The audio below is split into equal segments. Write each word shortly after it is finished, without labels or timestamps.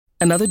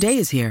Another day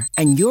is here,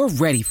 and you're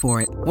ready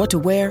for it. What to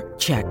wear?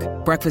 Check.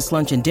 Breakfast,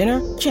 lunch, and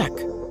dinner? Check.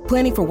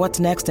 Planning for what's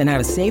next and how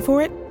to save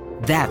for it?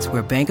 That's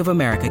where Bank of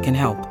America can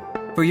help.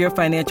 For your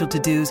financial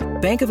to-dos,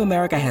 Bank of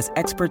America has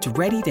experts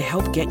ready to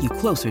help get you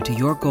closer to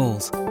your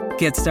goals.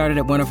 Get started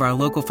at one of our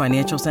local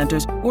financial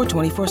centers or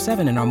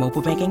 24/7 in our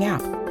mobile banking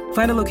app.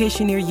 Find a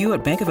location near you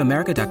at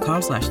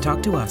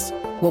bankofamerica.com/talktous.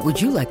 What would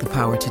you like the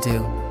power to do?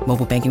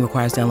 Mobile banking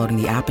requires downloading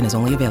the app and is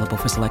only available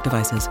for select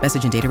devices.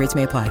 Message and data rates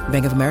may apply.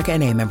 Bank of America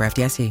N.A., member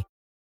FDIC.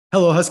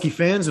 Hello, Husky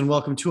fans, and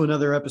welcome to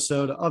another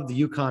episode of the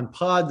UConn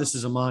Pod. This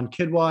is Aman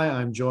Kidwai.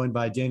 I'm joined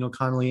by Daniel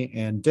Connolly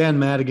and Dan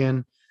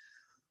Madigan.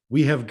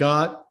 We have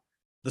got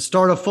the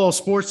start of fall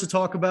sports to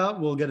talk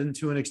about. We'll get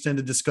into an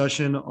extended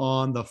discussion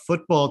on the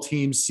football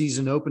team's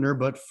season opener.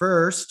 But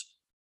first,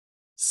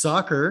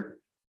 soccer.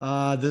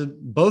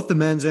 Both the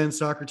men's and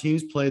soccer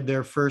teams played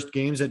their first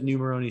games at New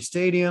Moroni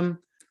Stadium.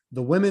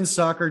 The women's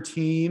soccer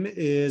team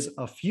is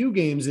a few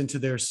games into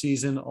their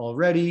season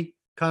already.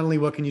 Connolly,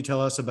 what can you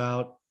tell us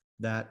about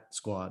that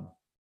squad?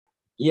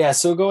 Yeah,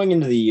 so going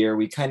into the year,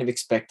 we kind of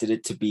expected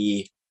it to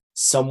be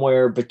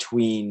somewhere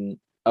between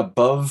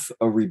above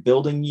a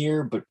rebuilding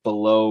year, but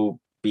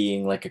below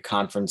being like a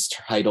conference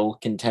title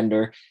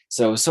contender.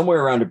 So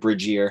somewhere around a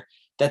bridge year.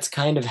 That's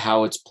kind of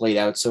how it's played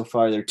out so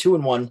far. They're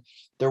 2-1.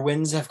 Their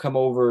wins have come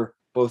over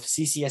both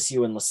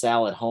CCSU and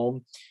LaSalle at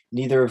home,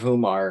 neither of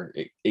whom are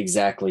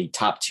exactly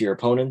top tier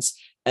opponents.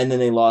 And then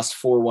they lost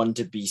 4-1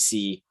 to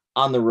BC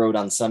on the road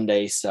on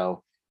Sunday.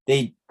 So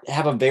they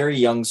have a very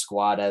young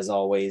squad, as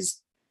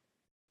always.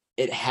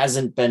 It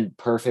hasn't been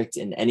perfect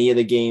in any of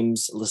the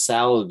games.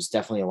 LaSalle was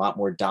definitely a lot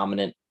more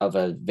dominant of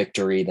a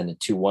victory than a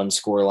 2-1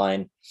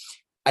 scoreline.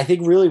 I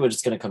think really what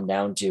it's going to come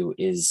down to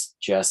is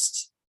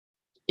just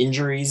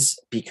injuries,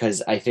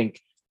 because I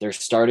think their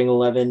starting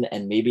 11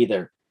 and maybe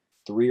their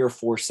 3 or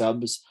 4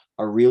 subs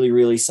are really,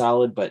 really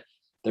solid, but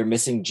they're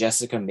missing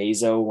Jessica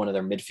Mazo, one of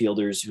their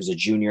midfielders who's a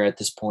junior at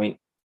this point.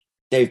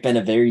 They've been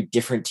a very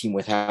different team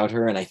without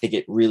her, and I think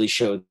it really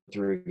showed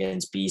through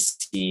against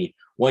BC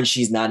when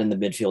she's not in the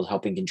midfield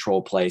helping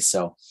control play.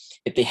 So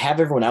if they have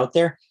everyone out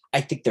there,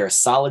 I think they're a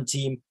solid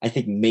team. I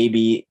think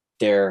maybe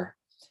they're,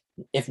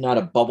 if not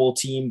a bubble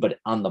team, but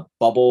on the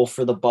bubble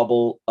for the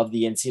bubble of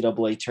the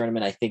NCAA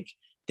tournament. I think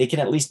they can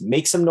at least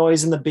make some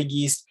noise in the Big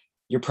East.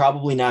 You're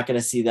probably not going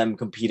to see them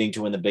competing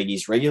to win the Big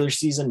East regular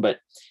season, but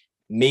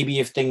maybe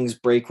if things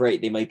break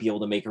right, they might be able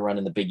to make a run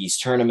in the Big East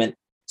tournament.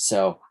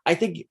 So I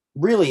think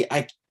really,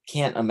 I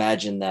can't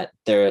imagine that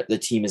the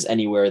team is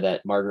anywhere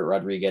that Margaret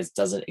Rodriguez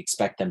doesn't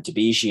expect them to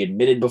be. She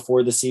admitted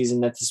before the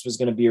season that this was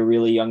going to be a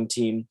really young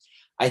team.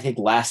 I think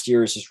last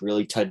year is just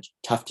really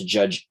tough to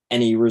judge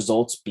any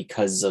results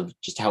because of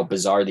just how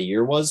bizarre the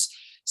year was.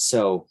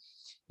 So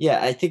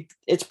yeah, I think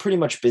it's pretty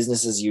much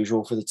business as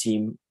usual for the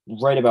team,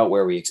 right about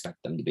where we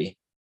expect them to be.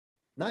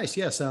 Nice.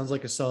 Yeah, sounds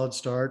like a solid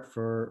start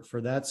for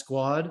that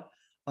squad.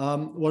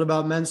 What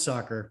about men's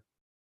soccer?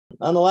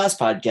 On the last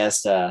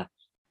podcast,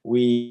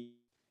 we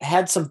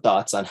had some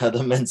thoughts on how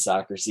the men's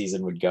soccer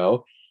season would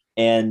go,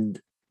 and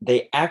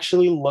they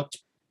actually looked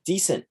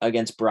decent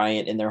against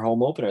Bryant in their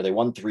home opener. They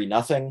won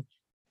 3-0.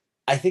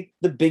 I think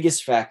the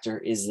biggest factor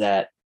is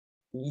that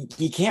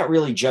you can't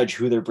really judge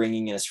who they're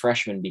bringing in as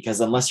freshmen, because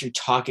unless you're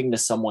talking to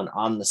someone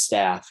on the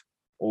staff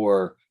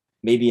or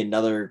maybe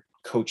another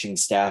coaching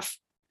staff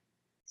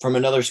from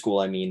another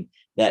school,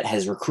 that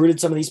has recruited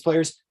some of these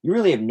players, you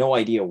really have no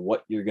idea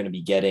what you're going to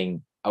be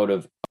getting out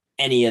of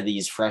any of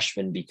these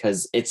freshmen,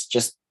 because it's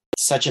just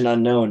such an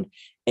unknown.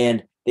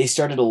 And they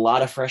started a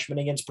lot of freshmen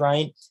against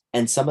Bryant,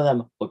 and some of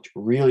them looked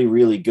really,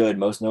 really good,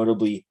 most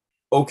notably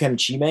Okem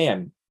Chime.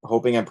 I'm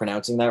hoping I'm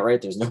pronouncing that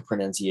right. There's no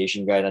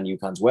pronunciation guide on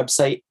UConn's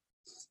website.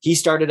 He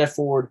started at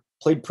forward,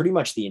 played pretty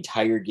much the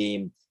entire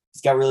game.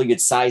 He's got really good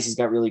size. He's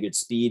got really good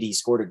speed. He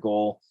scored a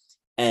goal.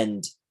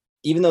 And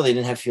even though they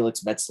didn't have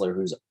Felix Metzler,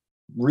 who's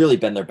really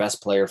been their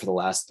best player for the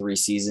last 3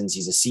 seasons,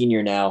 he's a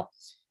senior now,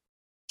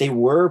 they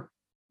were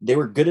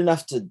good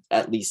enough to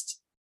at least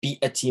beat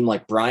a team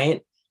like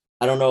Bryant.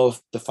 I don't know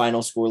if the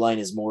final scoreline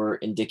is more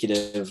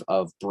indicative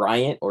of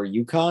Bryant or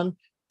UConn,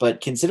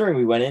 but considering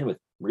we went in with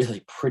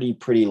really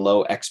pretty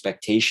low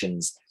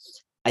expectations,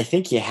 I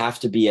think you have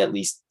to be at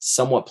least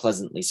somewhat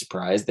pleasantly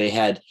surprised. They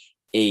had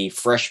a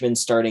freshman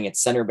starting at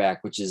center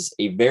back, which is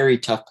a very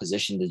tough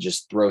position to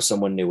just throw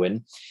someone new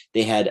in.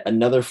 They had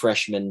another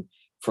freshman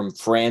from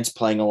France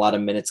playing a lot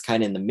of minutes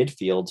kind of in the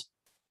midfield.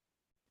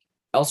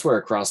 Elsewhere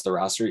across the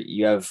roster,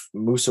 you have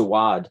Moussa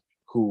Wad,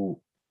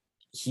 who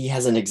he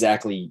hasn't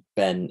exactly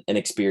been an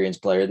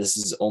experienced player. This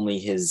is only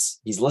he's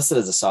listed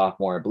as a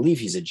sophomore. I believe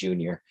he's a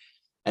junior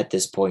at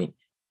this point.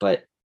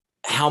 But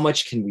how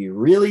much can we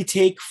really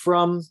take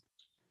from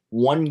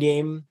one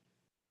game?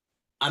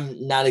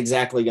 I'm not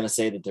exactly going to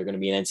say that they're going to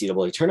be an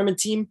NCAA tournament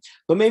team,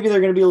 but maybe they're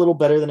going to be a little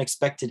better than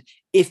expected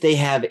if they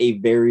have a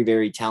very,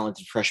 very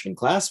talented freshman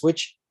class,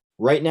 which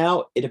right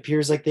now it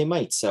appears like they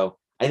might. So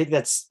I think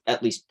that's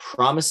at least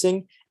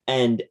promising.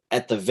 And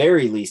at the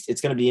very least,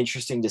 it's going to be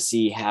interesting to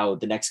see how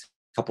the next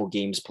couple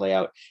games play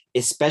out,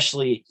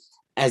 especially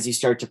as you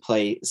start to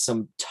play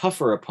some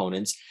tougher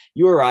opponents.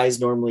 URI is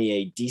normally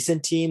a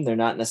decent team. They're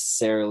not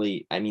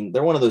necessarily, I mean,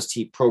 they're one of those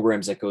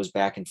programs that goes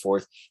back and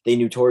forth. They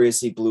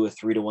notoriously blew a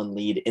 3-1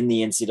 lead in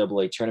the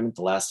NCAA tournament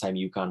the last time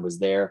UConn was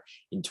there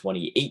in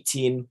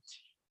 2018.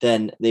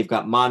 Then they've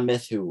got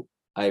Monmouth, who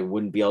I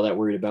wouldn't be all that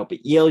worried about,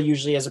 but Yale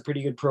usually has a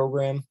pretty good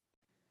program.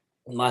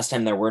 And last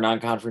time there were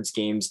non-conference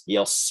games,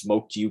 Yale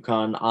smoked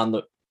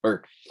UConn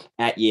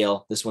at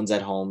Yale. This one's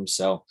at home.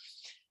 So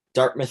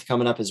Dartmouth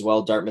coming up as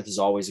well. Dartmouth is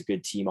always a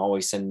good team,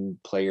 always sending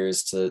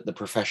players to the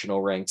professional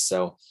ranks.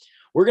 So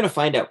we're going to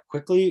find out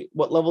quickly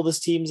what level this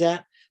team's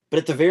at. But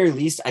at the very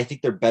least, I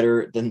think they're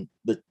better than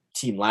the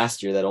team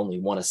last year that only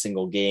won a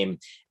single game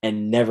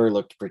and never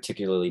looked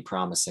particularly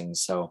promising.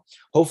 So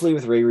hopefully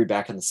with Ray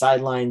back on the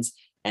sidelines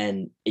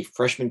and a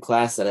freshman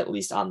class that at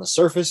least on the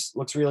surface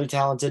looks really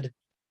talented,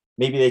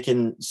 maybe they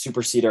can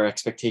supersede our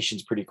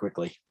expectations pretty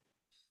quickly.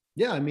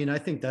 Yeah, I mean, I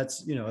think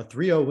that's, a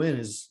 3-0 win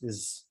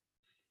is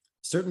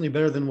certainly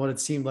better than what it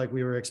seemed like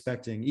we were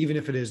expecting, even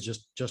if it is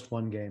just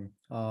one game.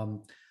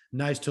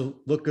 Nice to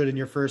look good in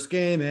your first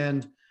game.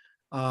 And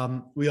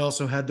we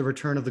also had the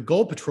return of the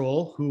Goal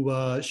Patrol,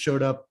 who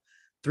showed up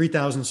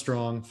 3,000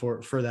 strong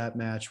for that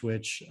match,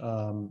 which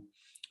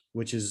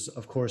is,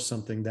 of course,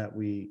 something that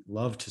we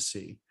love to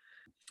see.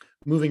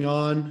 Moving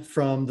on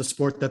from the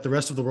sport that the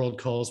rest of the world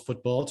calls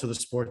football to the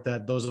sport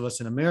that those of us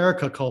in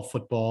America call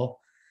football,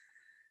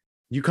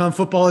 UConn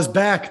football is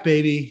back,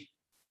 baby.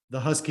 The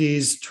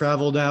Huskies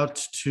traveled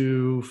out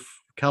to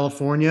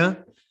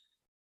California,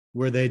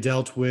 where they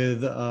dealt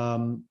with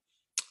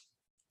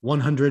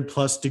 100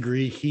 plus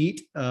degree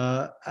heat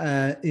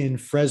in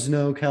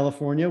Fresno,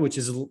 California, which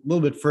is a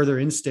little bit further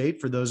in state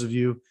for those of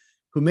you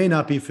who may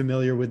not be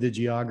familiar with the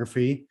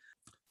geography.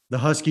 The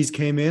Huskies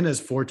came in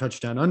as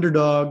 4-touchdown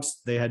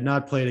underdogs. They had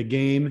not played a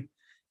game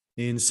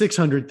in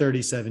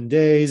 637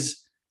 days.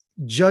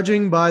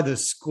 Judging by the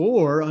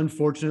score,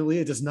 unfortunately,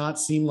 it does not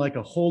seem like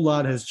a whole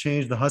lot has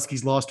changed. The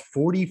Huskies lost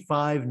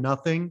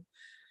 45-0.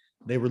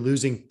 They were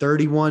losing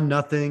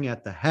 31-0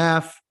 at the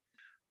half.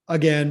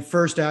 Again,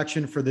 first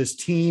action for this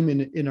team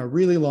in a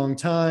really long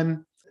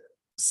time.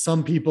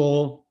 Some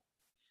people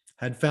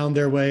had found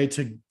their way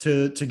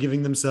to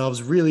giving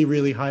themselves really,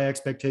 really high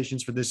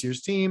expectations for this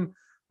year's team.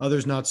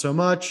 Others not so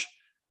much.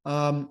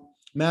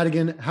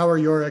 Madigan, how are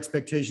your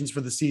expectations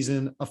for the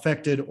season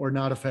affected or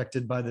not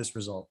affected by this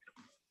result?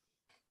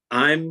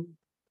 I'm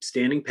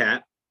standing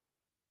pat.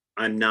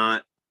 I'm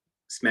not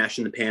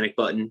smashing the panic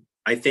button.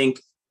 I think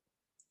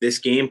this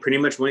game pretty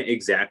much went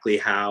exactly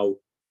how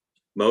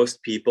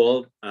most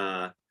people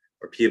or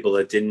people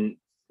that didn't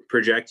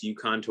project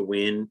UConn to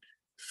win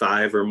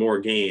 5 or more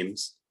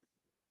games,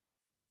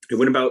 it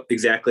went about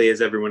exactly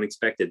as everyone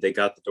expected. They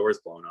got the doors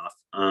blown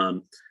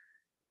off.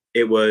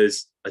 It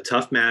was a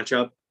tough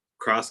matchup,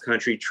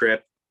 cross-country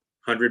trip,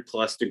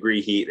 100-plus degree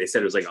heat. They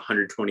said it was like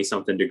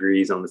 120-something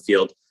degrees on the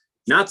field.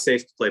 Not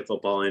safe to play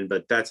football in,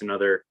 but that's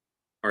another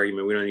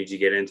argument. We don't need to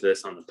get into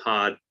this on the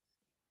pod.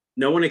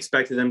 No one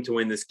expected them to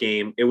win this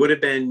game. It would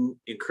have been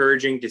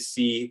encouraging to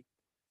see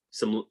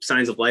some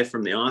signs of life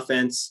from the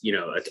offense,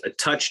 a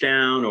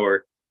touchdown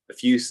or a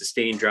few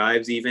sustained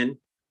drives even.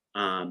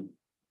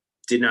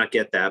 Did not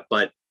get that.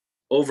 But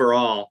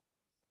overall,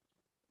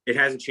 it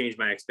hasn't changed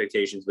my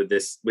expectations with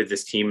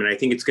this team. And I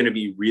think it's going to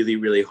be really,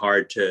 really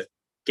hard to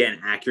get an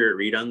accurate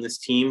read on this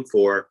team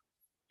for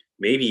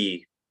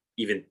maybe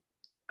even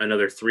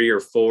another 3 or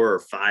 4 or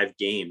 5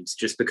 games,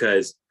 just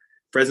because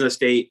Fresno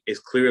State is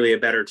clearly a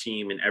better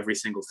team in every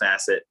single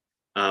facet.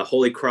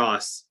 Holy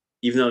Cross,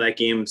 even though that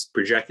game's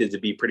projected to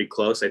be pretty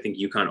close, I think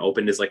UConn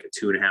opened as like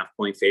a 2.5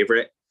 point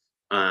favorite.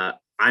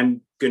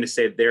 I'm going to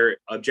say they're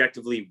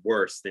objectively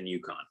worse than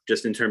UConn,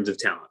 just in terms of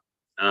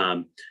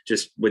talent,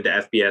 just with the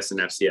FBS and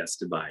FCS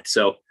divide.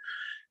 So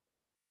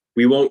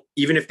we won't,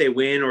 even if they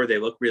win or they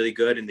look really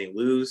good and they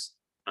lose,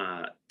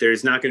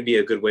 there's not going to be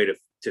a good way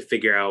to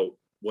figure out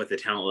what the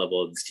talent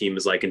level of this team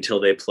is like until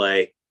they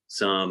play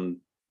some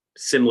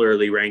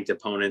similarly ranked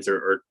opponents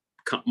or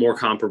more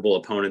comparable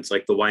opponents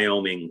like the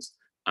Wyomings,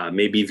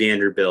 maybe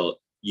Vanderbilt,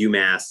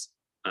 UMass.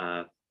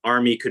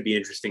 Army could be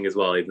interesting as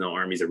well, even though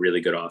Army's a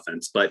really good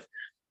offense. But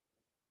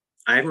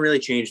I haven't really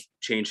changed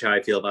how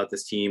I feel about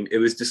this team. It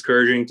was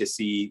discouraging to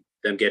see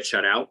them get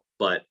shut out,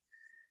 but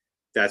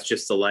that's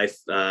just the life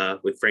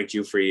with Frank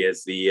Giuffre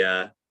as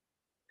the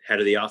head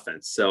of the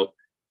offense. So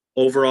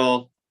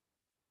overall,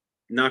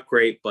 not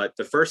great, but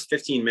the first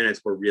 15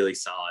 minutes were really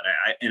solid.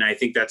 I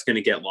think that's going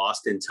to get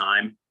lost in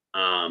time,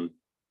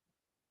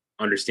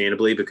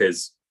 understandably,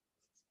 because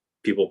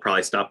people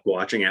probably stopped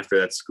watching after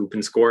that scoop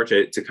and score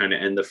to kind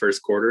of end the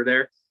first quarter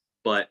there.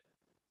 But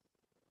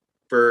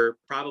for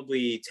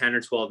probably 10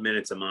 or 12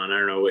 minutes, Amon, I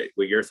don't know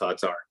what your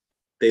thoughts are.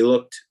 They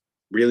looked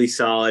really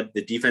solid.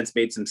 The defense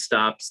made some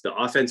stops. The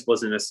offense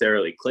wasn't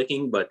necessarily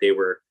clicking, but they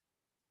were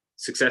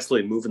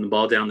successfully moving the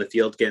ball down the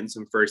field, getting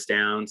some first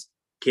downs.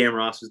 Cam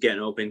Ross was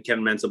getting open.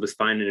 Kevin Menzel was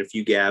finding a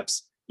few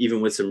gaps, even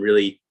with some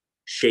really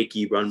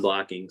shaky run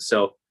blocking.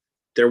 So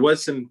there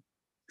was some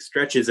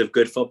stretches of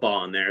good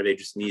football in there. They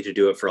just need to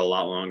do it for a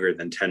lot longer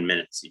than 10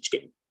 minutes each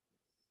game.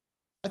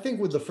 I think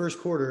with the first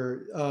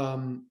quarter,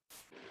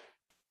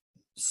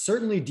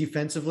 certainly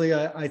defensively,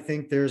 I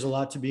think there's a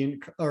lot to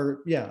be,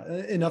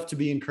 enough to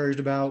be encouraged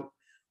about.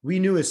 We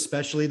knew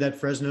especially that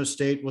Fresno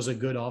State was a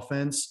good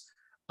offense.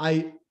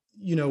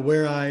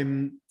 Where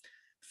I'm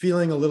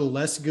feeling a little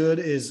less good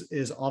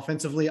is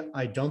offensively.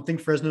 I don't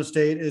think Fresno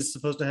State is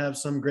supposed to have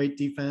some great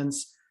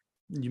defense.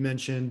 You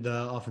mentioned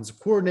the offensive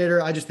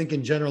coordinator. I just think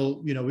in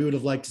general, we would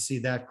have liked to see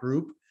that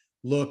group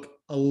look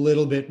a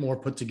little bit more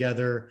put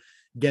together,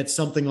 get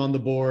something on the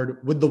board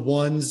with the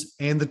ones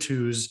and the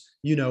twos,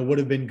 would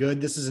have been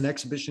good. This is an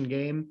exhibition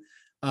game.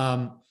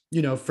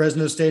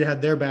 Fresno State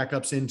had their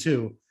backups in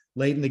too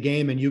late in the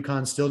game, and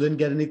UConn still didn't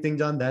get anything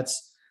done.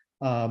 That's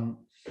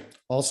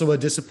also a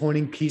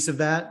disappointing piece of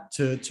that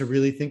to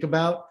really think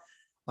about.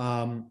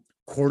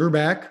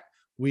 Quarterback,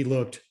 we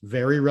looked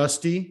very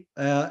rusty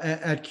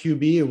at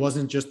QB. It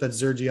wasn't just that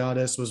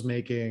Zergiadis was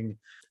making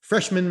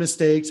freshman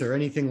mistakes or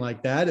anything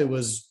like that. It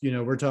was,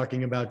 we're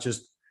talking about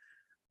just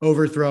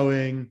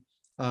overthrowing.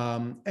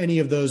 Any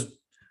of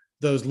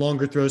those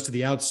longer throws to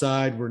the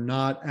outside were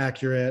not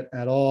accurate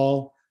at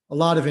all. A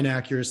lot of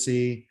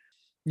inaccuracy.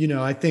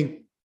 I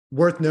think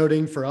worth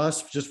noting for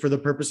us, just for the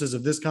purposes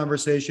of this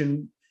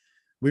conversation,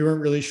 we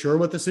weren't really sure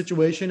what the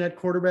situation at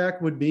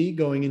quarterback would be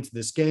going into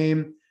this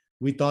game.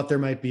 We thought there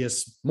might be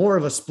more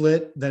of a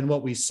split than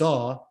what we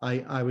saw,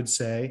 I would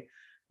say,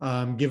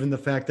 given the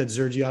fact that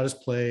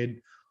Zergiadis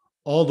played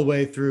all the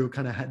way through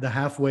kind of the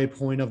halfway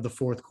point of the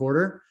fourth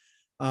quarter.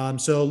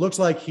 So it looks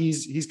like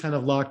he's kind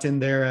of locked in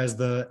there as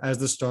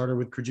the starter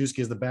with Krajewski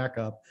as the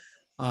backup.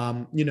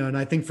 And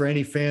I think for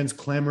any fans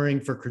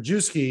clamoring for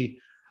Krajewski,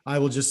 I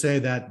will just say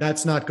that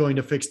that's not going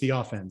to fix the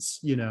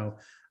offense,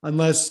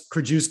 unless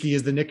Krajewski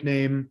is the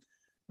nickname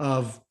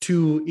of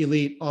two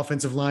elite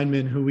offensive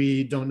linemen who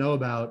we don't know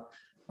about.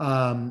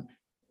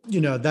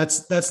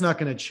 That's not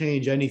going to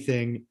change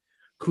anything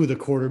who the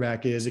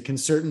quarterback is. It can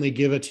certainly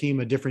give a team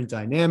a different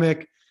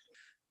dynamic.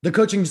 The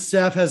coaching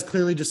staff has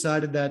clearly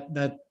decided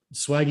that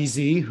Swaggy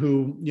Z,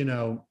 who,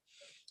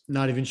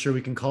 not even sure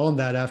we can call him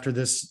that after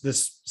this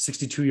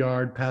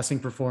 62-yard passing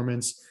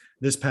performance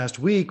this past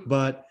week,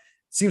 but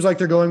it seems like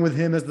they're going with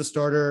him as the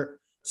starter.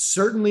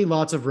 Certainly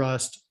lots of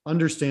rust,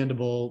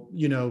 understandable,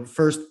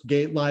 first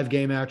live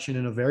game action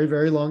in a very,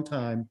 very long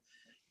time.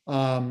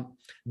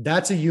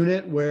 That's a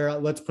unit where,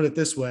 let's put it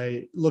this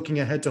way, looking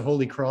ahead to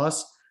Holy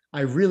Cross,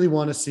 I really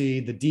want to see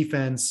the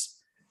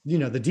defense.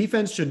 The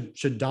defense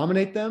should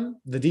dominate them.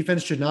 The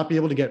defense should not be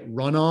able to get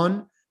run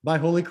on by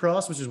Holy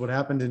Cross, which is what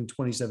happened in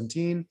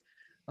 2017.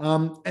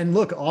 And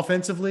look,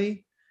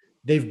 offensively,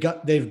 they've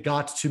got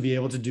to be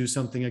able to do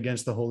something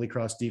against the Holy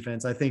Cross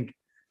defense. I think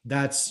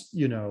that's,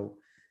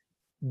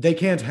 they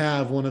can't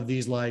have one of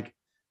these like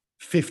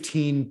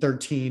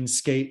 15-13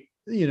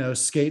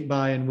 skate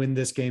by and win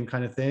this game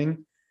kind of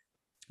thing.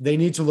 They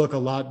need to look a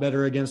lot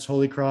better against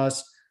Holy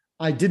Cross.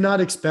 I did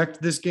not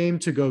expect this game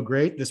to go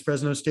great, this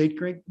Fresno State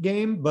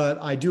game, but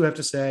I do have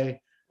to say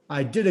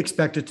I did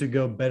expect it to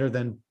go better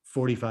than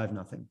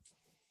 45-0.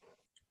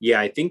 Yeah,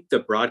 I think the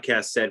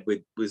broadcast said with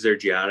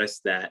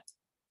Zergiadis that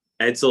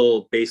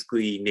Edsel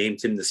basically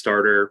named him the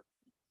starter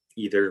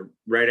either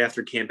right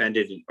after camp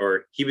ended,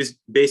 or he was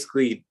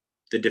basically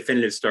the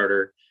definitive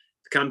starter.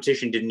 The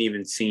competition didn't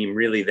even seem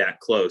really that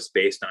close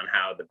based on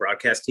how the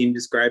broadcast team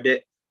described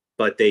it,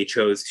 but they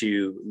chose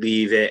to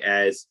leave it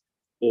as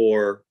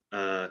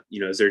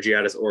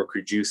Zergiadis or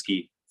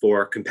Krajewski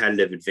for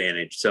competitive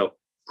advantage. So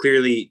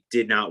clearly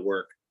did not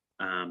work.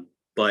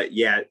 But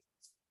yeah,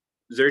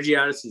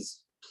 Zergiadis'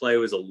 play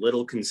was a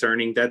little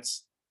concerning.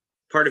 That's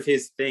part of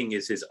his thing,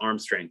 is his arm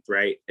strength,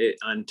 right?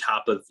 On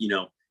top of,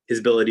 his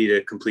ability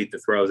to complete the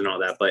throws and all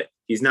that, but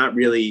he's not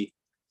really,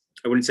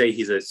 I wouldn't say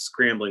he's a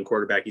scrambling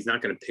quarterback. He's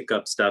not going to pick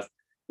up stuff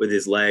with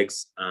his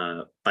legs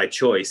by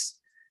choice.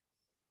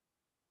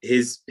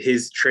 His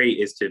trait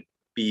is to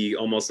be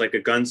almost like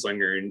a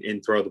gunslinger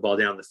and throw the ball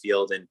down the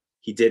field. And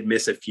he did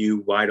miss a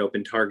few wide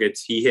open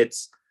targets. He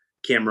hits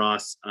Cam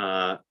Ross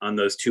on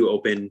those two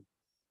open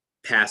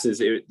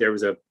passes. There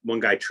was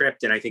one guy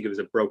tripped, and I think it was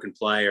a broken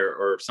play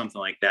or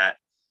something like that.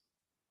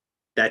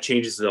 That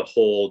changes the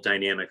whole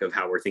dynamic of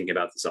how we're thinking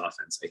about this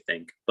offense, I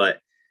think. But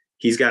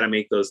he's got to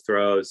make those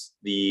throws.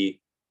 The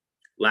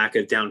lack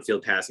of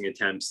downfield passing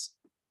attempts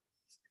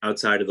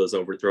outside of those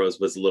overthrows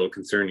was a little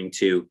concerning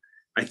too.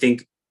 I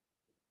think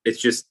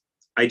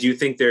I do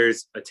think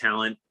there's a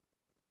talent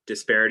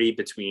disparity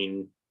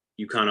between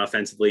UConn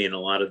offensively and a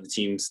lot of the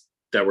teams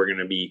that we're going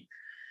to be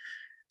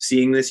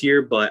seeing this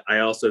year. But I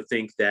also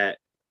think that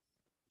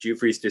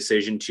Jufrey's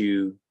decision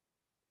to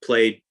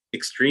play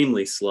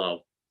extremely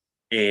slow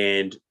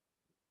and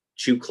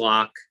chew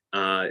clock,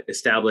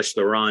 establish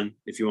the run,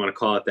 if you want to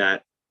call it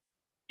that,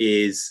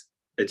 is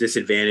a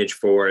disadvantage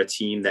for a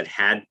team that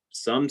had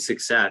some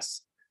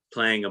success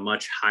playing a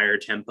much higher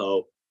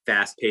tempo,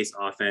 fast-paced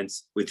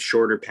offense with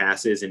shorter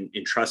passes and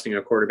trusting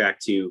a quarterback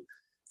to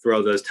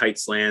throw those tight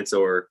slants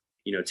or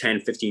 10,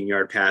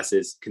 15-yard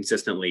passes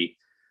consistently,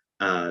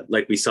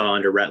 like we saw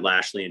under Rhett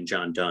Lashley and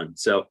John Dunn.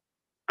 So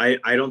I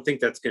don't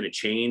think that's going to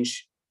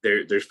change.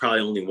 There's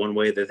probably only one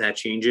way that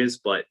changes,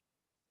 but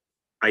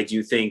I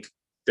do think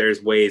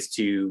there's ways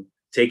to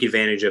take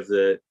advantage of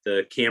the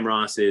Cam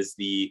Rosses,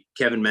 the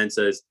Kevin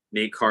Mensahs.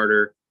 Nate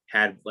Carter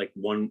had like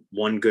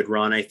one good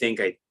run. I think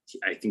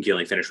he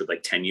only finished with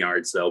like 10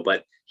 yards though,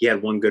 but he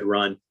had one good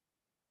run.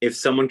 If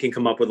someone can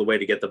come up with a way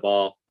to get the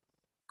ball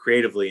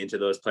creatively into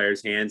those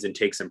players' hands and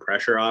take some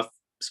pressure off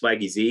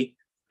Swaggy Z,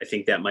 I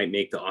think that might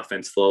make the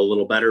offense flow a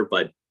little better,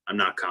 but I'm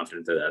not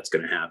confident that that's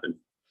going to happen.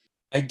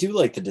 I do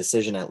like the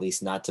decision, at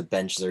least, not to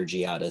bench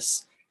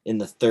Zergiadis in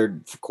the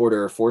third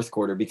quarter or fourth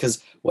quarter,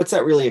 because what's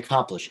that really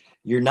accomplish?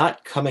 You're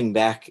not coming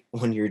back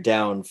when you're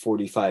down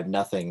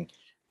 45-0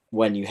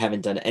 when you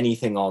haven't done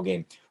anything all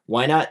game.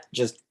 Why not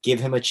just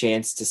give him a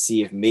chance to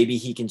see if maybe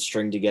he can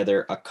string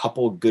together a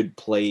couple good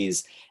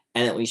plays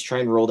and at least try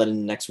and roll that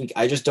in the next week?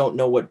 I just don't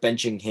know what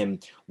benching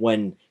him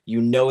when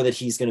you know that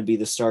he's going to be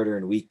the starter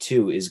in week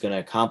 2 is going to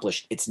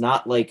accomplish. It's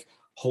not like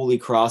Holy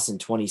Cross in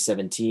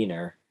 2017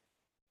 or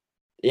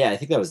I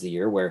think that was the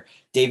year where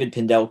David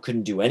Pindell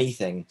couldn't do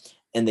anything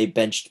and they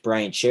benched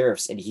Bryant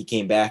Sheriffs and he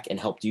came back and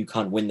helped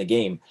UConn win the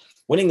game.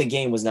 Winning the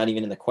game was not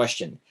even in the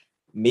question.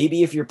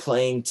 Maybe if you're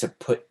playing to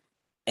put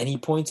any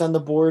points on the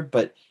board,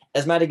 but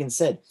as Madigan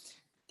said,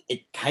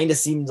 it kind of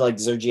seemed like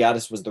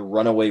Zergiadis was the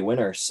runaway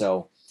winner.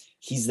 So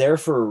he's there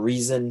for a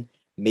reason.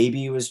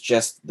 Maybe it was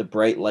just the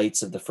bright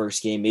lights of the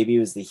first game. Maybe it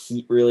was the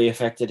heat really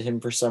affected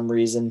him for some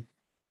reason.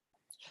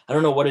 I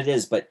don't know what it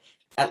is, but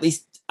at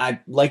least I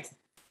like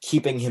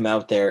keeping him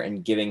out there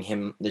and giving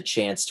him the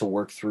chance to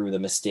work through the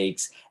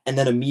mistakes and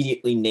then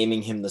immediately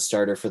naming him the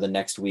starter for the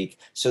next week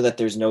so that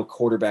there's no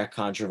quarterback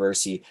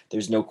controversy.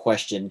 There's no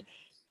question.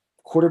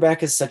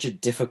 Quarterback is such a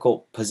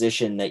difficult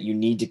position that you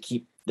need to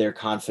keep their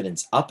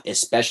confidence up,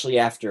 especially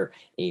after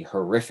a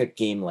horrific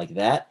game like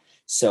that.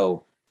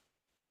 So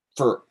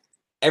for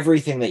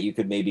everything that you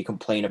could maybe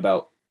complain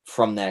about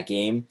from that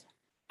game,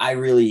 I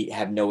really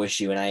have no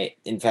issue. And I,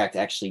 in fact,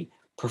 actually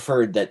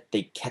preferred that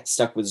they kept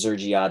stuck with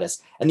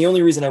Zergiadis. And the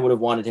only reason I would have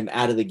wanted him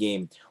out of the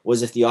game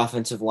was if the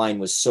offensive line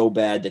was so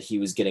bad that he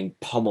was getting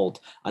pummeled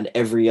on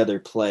every other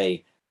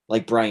play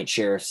like Bryant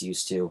Sheriffs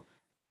used to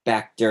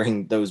back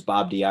during those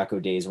Bob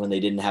Diaco days when they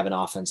didn't have an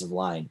offensive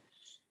line.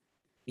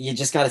 You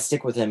just got to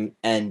stick with him.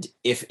 And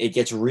if it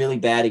gets really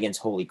bad against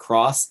Holy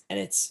Cross and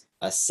it's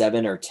a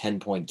 7 or 10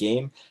 point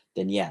game,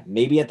 then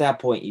maybe at that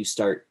point you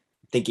start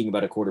thinking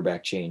about a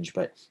quarterback change.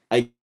 But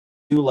I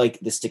do like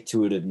the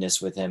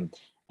stick-to-itiveness with him.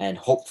 And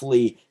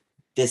hopefully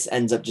this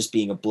ends up just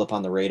being a blip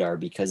on the radar,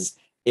 because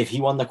if he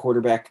won the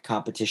quarterback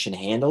competition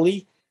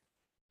handily,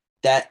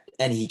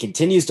 and he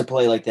continues to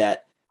play like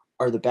that,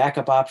 are the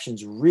backup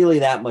options really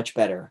that much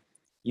better?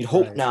 You'd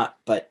hope not,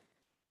 but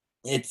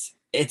it's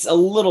a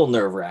little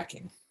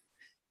nerve-wracking.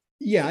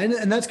 Yeah,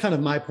 and that's kind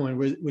of my point,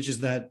 which is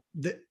that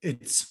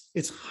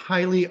it's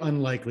highly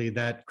unlikely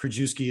that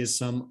Krajewski is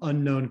some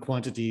unknown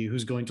quantity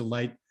who's going to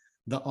light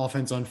the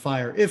offense on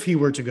fire if he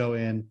were to go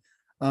in.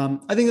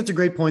 I think that's a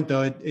great point,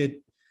 though.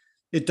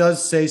 It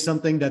does say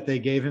something that they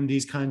gave him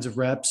these kinds of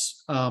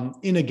reps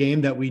in a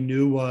game that we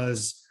knew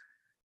was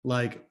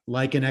like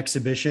an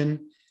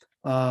exhibition.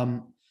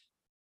 I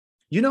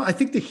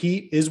think the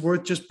heat is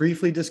worth just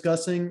briefly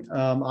discussing.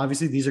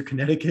 Obviously, these are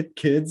Connecticut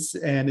kids,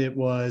 and it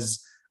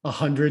was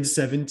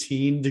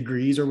 117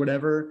 degrees or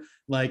whatever.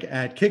 Like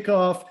at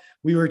kickoff,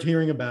 we were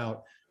hearing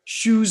about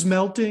shoes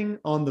melting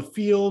on the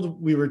field.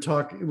 We were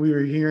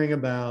hearing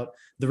about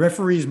the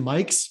referees'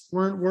 mics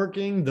weren't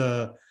working.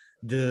 The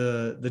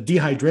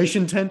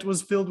dehydration tent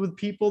was filled with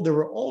people. There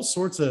were all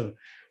sorts of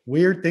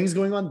weird things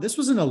going on. This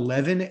was an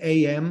 11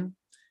 a.m.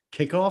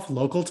 kickoff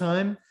local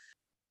time.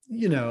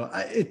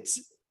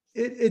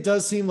 It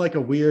does seem like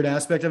a weird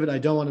aspect of it. I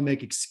don't want to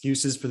make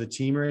excuses for the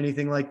team or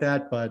anything like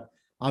that, but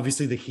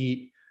obviously the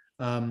heat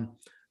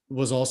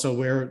was also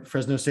where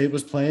Fresno State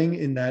was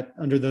playing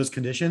under those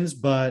conditions.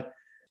 But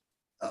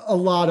a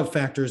lot of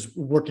factors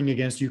working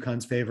against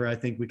UConn's favor, I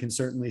think we can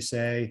certainly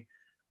say.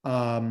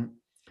 And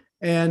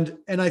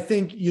I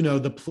think,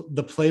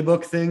 the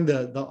playbook thing,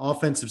 the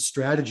offensive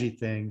strategy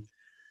thing,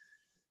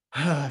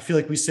 I feel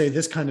like we say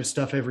this kind of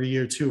stuff every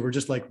year too. We're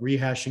just like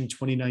rehashing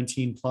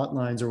 2019 plot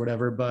lines or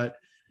whatever, but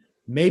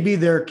maybe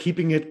they're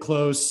keeping it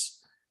close,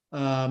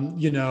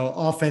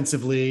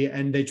 offensively,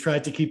 and they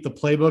tried to keep the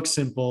playbook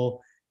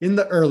simple in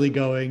the early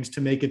goings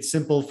to make it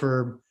simple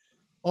for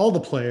all the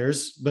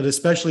players, but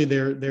especially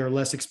their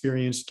less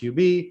experienced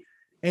QB.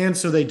 And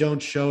so they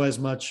don't show as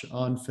much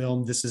on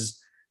film. This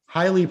is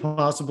highly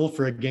possible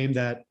for a game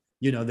that,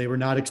 they were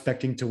not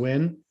expecting to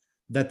win,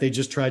 that they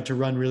just tried to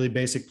run really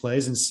basic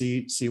plays and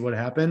see what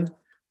happened.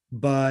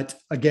 But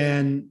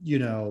again,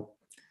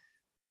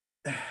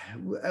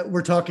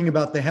 we're talking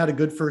about they had a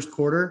good first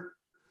quarter,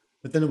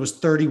 but then it was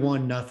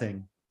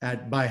 31-0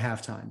 by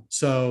halftime.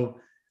 So,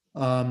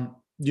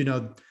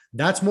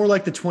 that's more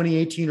like the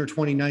 2018 or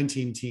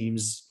 2019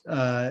 teams,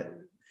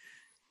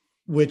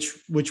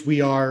 which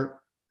we are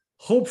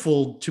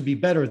hopeful to be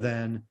better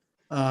than.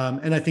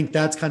 And I think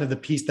that's kind of the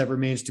piece that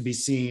remains to be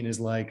seen is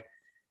like,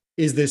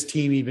 is this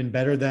team even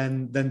better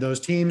than those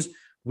teams?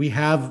 We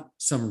have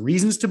some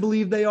reasons to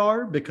believe they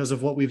are because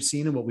of what we've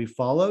seen and what we've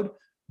followed.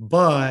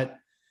 But,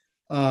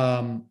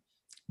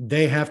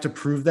 they have to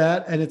prove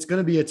that. And it's going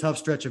to be a tough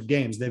stretch of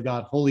games. They've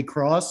got Holy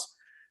Cross,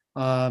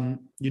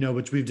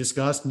 which we've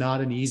discussed,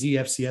 not an easy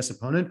FCS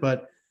opponent,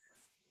 but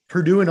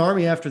Purdue and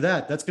Army after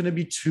that. That's going to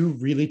be two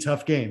really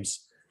tough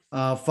games,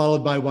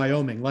 followed by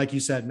Wyoming, like you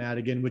said,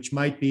 Madigan, which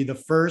might be the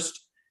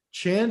first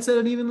chance at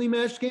an evenly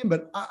matched game.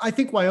 But I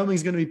think Wyoming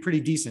is going to be pretty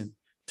decent,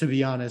 to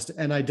be honest.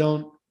 And I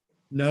don't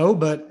know,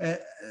 but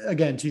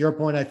again, to your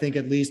point, I think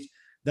at least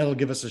that'll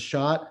give us a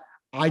shot.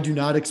 I do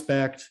not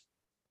expect,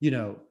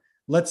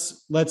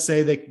 let's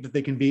say that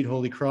they can beat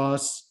Holy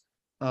Cross.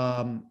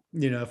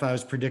 If I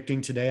was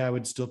predicting today, I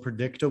would still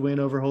predict a win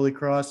over Holy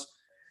Cross.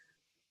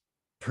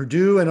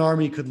 Purdue and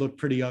Army could look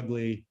pretty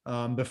ugly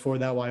before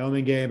that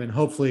Wyoming game. And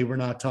hopefully we're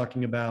not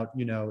talking about,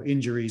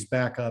 injuries,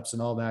 backups,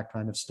 and all that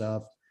kind of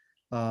stuff.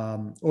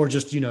 Or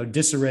just,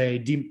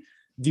 disarray,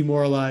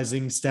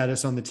 demoralizing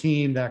status on the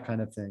team, that kind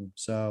of thing.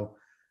 So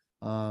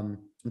I'm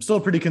still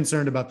pretty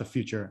concerned about the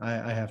future,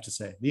 I have to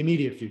say, the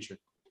immediate future.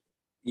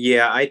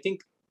 Yeah, I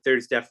think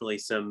there's definitely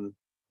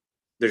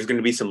there's going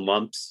to be some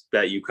lumps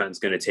that UConn's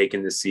going to take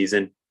in this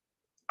season.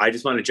 I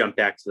just want to jump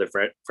back to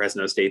the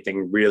Fresno State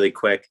thing really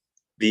quick.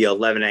 The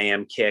 11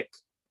 a.m. kick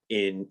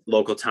in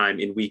local time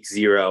in week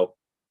 0,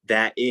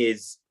 that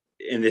is,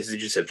 and this is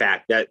just a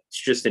fact, that's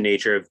just the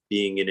nature of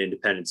being an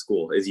independent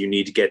school, is you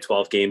need to get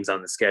 12 games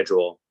on the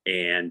schedule,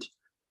 and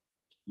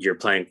you're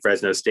playing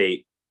Fresno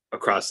State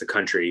across the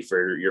country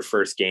for your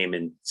first game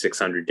in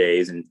 600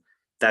 days. And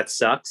that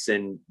sucks.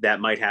 And that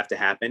might have to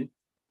happen.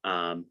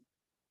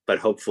 But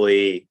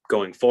hopefully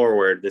going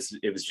forward,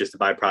 it was just a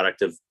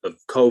byproduct of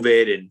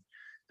COVID and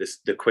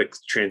the quick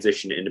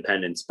transition to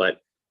independence. But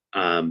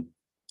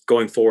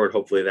going forward,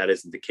 hopefully that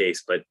isn't the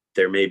case, but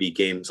there may be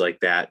games like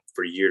that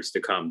for years to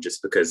come,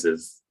 just because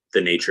of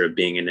the nature of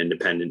being an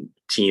independent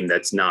team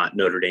that's not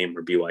Notre Dame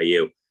or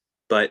BYU.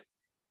 But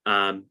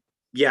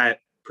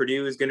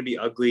Purdue is going to be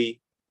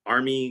ugly.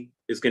 Army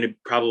is going to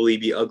probably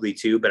be ugly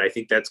too, but I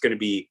think that's going to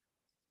be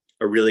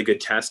a really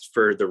good test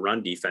for the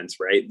run defense,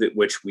 right?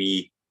 Which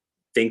we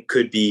think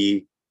could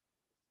be,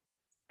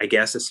 I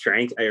guess, a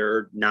strength,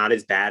 or not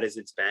as bad as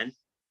it's been,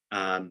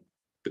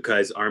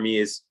 because Army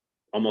is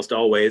almost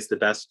always the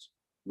best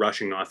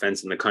rushing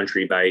offense in the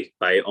country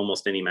by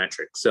almost any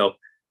metric. So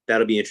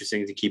that'll be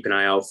interesting to keep an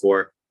eye out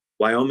for.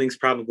 Wyoming's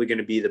probably going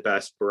to be the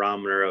best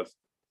barometer of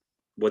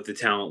what the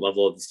talent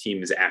level of this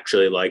team is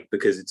actually like,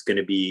 because it's going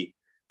to be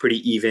pretty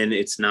even.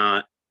 It's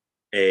not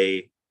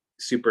a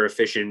super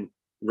efficient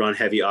run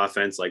heavy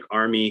offense like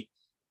Army.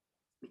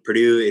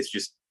 Purdue is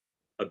just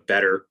a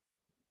better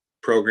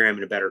program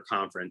and a better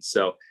conference.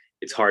 So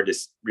it's hard to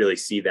really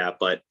see that,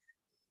 but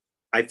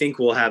I think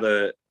we'll have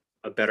a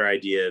better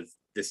idea of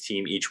this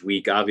team each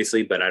week,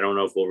 obviously, but I don't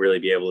know if we'll really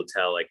be able to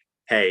tell, like,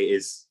 hey,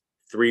 is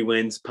 3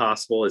 wins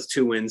possible? Is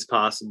 2 wins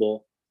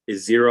possible?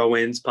 Is 0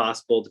 wins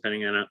possible,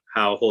 depending on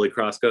how Holy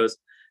Cross goes,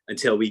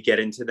 until we get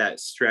into that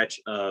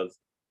stretch of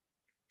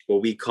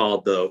what we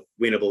call the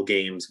winnable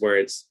games, where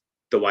it's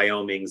the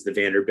Wyomings, the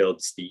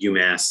Vanderbilts, the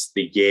UMass,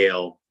 the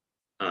Yale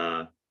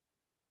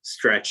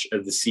stretch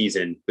of the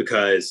season,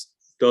 because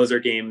those are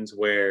games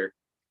where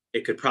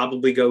it could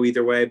probably go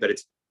either way, but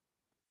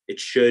it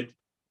should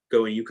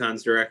go in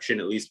UConn's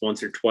direction at least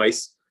once or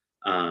twice.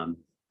 And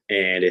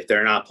if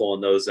they're not pulling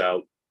those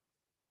out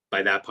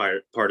by that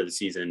part of the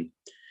season,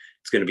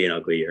 it's going to be an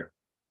ugly year.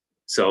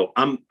 So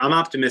I'm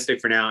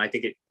optimistic for now. I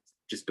think it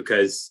just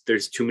because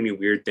there's too many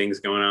weird things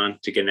going on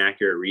to get an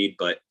accurate read,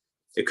 but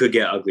it could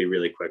get ugly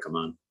really quick,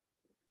 Amon.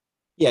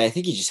 Yeah, I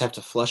think you just have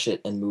to flush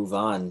it and move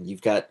on.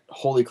 You've got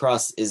Holy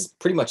Cross is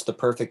pretty much the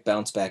perfect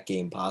bounce back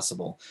game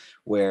possible,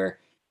 where,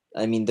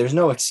 I mean, there's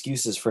no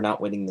excuses for not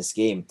winning this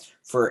game.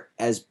 For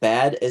as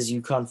bad as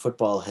UConn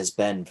football has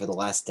been for the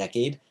last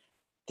decade,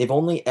 they've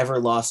only ever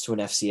lost to an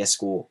FCS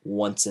school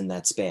once in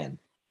that span.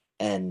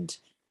 And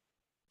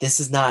this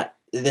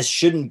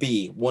shouldn't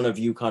be one of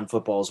UConn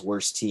football's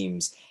worst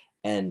teams.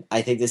 And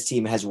I think this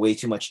team has way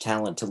too much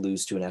talent to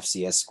lose to an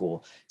FCS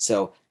school.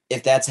 So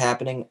if that's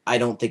happening, I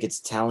don't think it's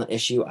a talent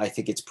issue. I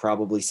think it's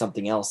probably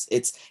something else.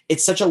 It's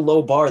such a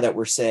low bar that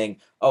we're saying,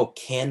 oh,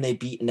 can they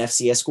beat an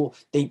FCS school?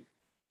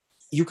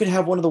 You could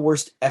have one of the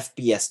worst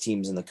FBS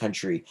teams in the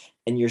country,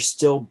 and you're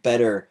still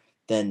better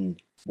than,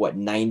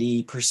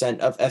 90%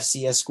 of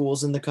FCS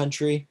schools in the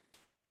country?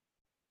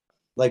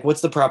 Like,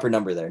 what's the proper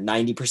number there?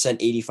 90%,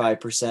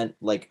 85%?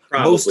 Like,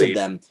 probably. Most of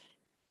them.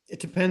 It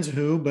depends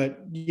who,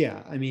 but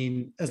yeah, I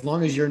mean, as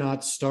long as you're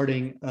not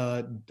starting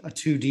a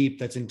 2 deep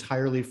that's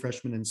entirely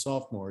freshmen and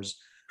sophomores,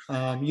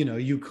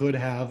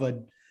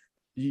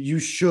 you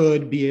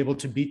should be able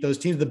to beat those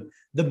teams.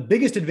 The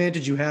biggest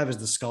advantage you have is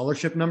the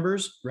scholarship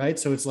numbers, right?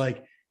 So it's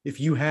like, if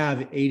you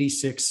have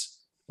 86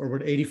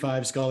 or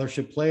 85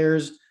 scholarship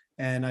players,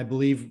 and I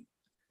believe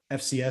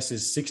FCS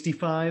is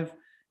 65,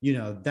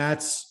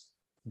 that's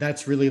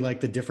really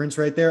like the difference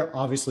right there,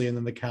 obviously, and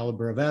then the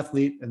caliber of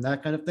athlete and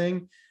that kind of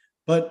thing.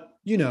 But,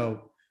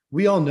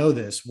 we all know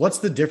this. What's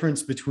the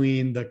difference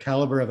between the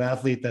caliber of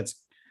athlete that's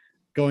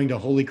going to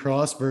Holy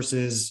Cross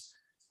versus,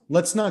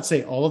 let's not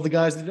say all of the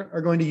guys that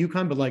are going to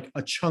UConn, but like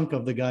a chunk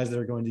of the guys that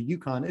are going to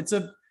UConn?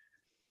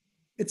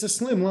 it's a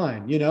slim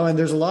line, and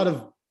there's a lot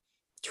of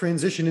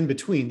transition in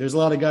between. There's a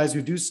lot of guys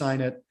who do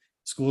sign at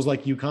schools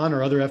like UConn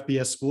or other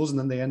FBS schools, and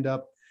then they end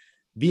up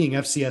being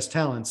FCS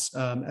talents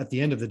at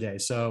the end of the day.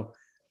 So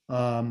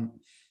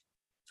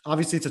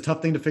obviously it's a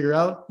tough thing to figure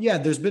out. Yeah,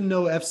 there's been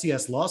no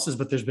FCS losses,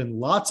 but there's been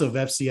lots of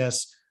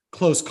FCS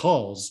close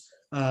calls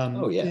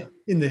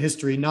in the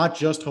history, not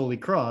just Holy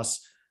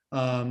Cross.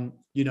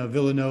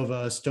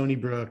 Villanova, Stony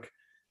Brook,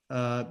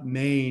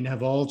 Maine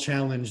have all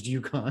challenged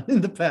UConn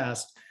in the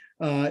past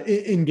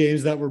in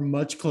games that were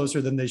much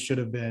closer than they should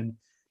have been.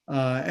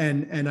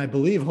 And I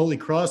believe Holy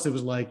Cross, it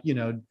was like,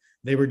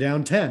 they were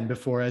down 10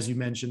 before, as you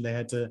mentioned, they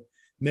had to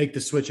make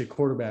the switch at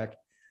quarterback.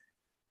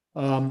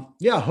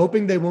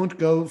 Hoping they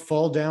won't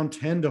fall down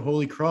 10 to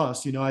Holy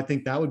Cross. I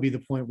think that would be the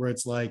point where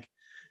it's like,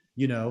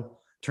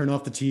 turn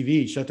off the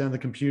TV, shut down the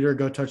computer,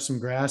 go touch some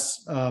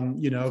grass,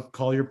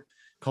 call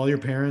your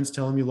parents,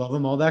 tell them you love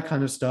them, all that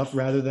kind of stuff,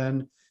 rather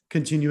than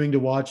continuing to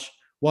watch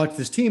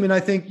this team. And I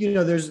think,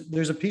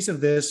 there's a piece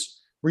of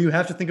this where you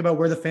have to think about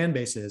where the fan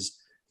base is.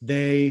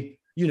 They,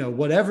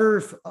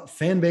 whatever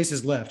fan base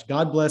is left,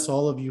 God bless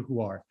all of you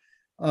who are.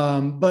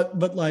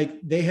 But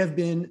like they have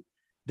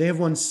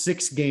won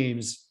 6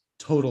 games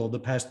total the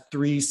past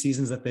 3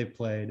 seasons that they've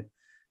played,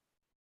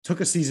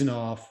 took a season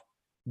off.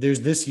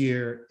 There's this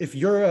year. If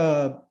you're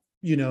a,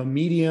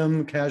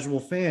 medium casual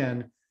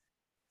fan,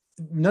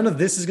 none of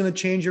this is going to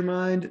change your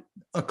mind.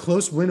 A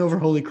close win over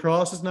Holy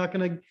Cross is not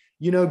going to,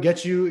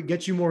 get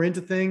you more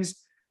into things.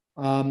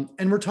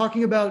 And we're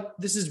talking about,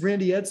 this is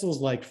Randy Edsall's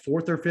like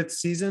 4th or 5th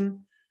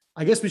season.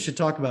 I guess we should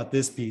talk about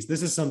this piece.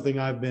 This is something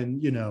I've been,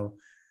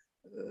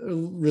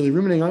 really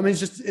ruminating on. I mean,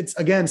 it's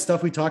again,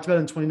 stuff we talked about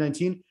in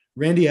 2019.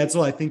 Randy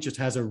Edsall, I think, just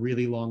has a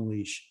really long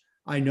leash.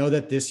 I know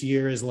that this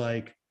year is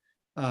like,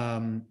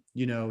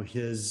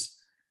 his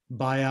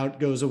buyout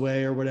goes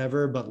away or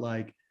whatever, but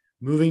like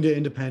moving to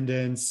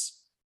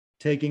Independence,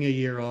 taking a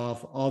year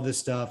off, all this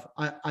stuff.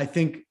 I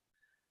think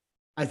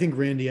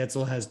Randy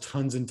Edsall has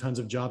tons and tons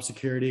of job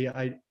security.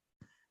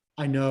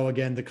 I know,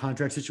 again, the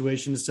contract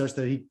situation is such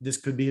that this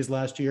could be his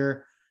last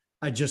year.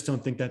 I just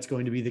don't think that's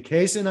going to be the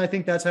case. And I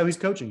think that's how he's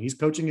coaching. He's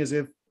coaching as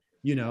if,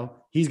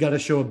 he's got to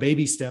show a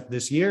baby step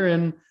this year.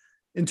 And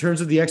in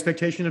terms of the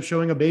expectation of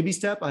showing a baby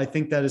step, I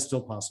think that is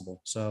still possible.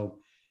 So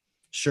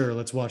sure,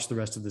 let's watch the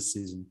rest of this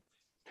season.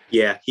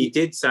 Yeah, he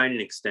did sign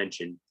an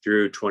extension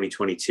through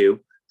 2022.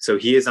 So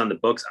he is on the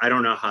books. I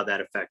don't know how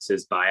that affects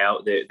his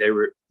buyout. They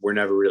were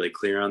never really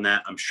clear on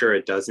that. I'm sure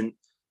it doesn't.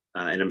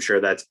 And I'm sure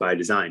that's by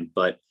design.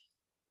 But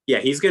yeah,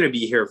 he's going to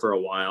be here for a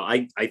while.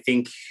 I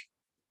think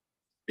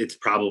it's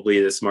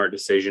probably the smart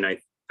decision.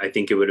 I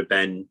think it would have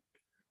been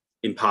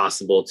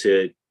impossible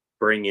to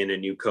bring in a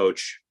new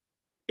coach.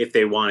 If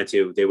they wanted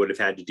to, they would have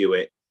had to do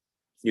it.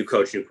 New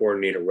coach, new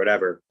coordinator,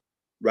 whatever,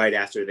 right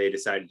after they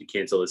decided to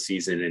cancel the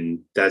season. And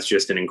that's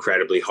just an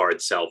incredibly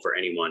hard sell for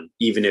anyone,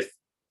 even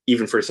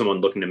for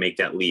someone looking to make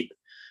that leap.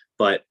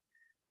 But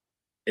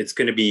it's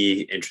going to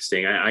be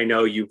interesting. I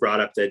know you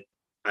brought up that,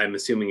 I'm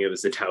assuming it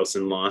was the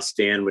Towson loss,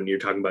 Dan, when you're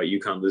talking about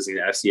UConn losing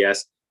to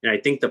FCS. And I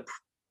think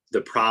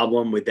the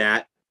problem with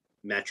that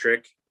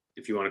metric,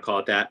 if you want to call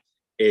it that,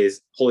 is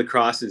Holy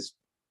Cross is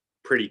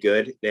pretty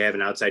good. They have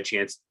an outside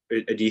chance,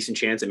 a decent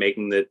chance at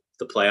making the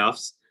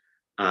playoffs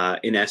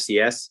in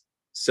FCS.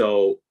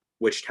 So,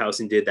 which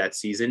Towson did that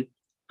season.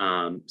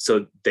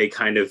 So they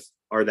kind of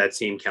are that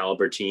same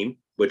caliber team,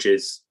 which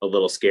is a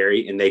little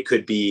scary. And they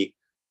could be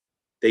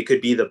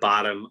the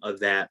bottom of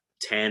that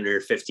 10 or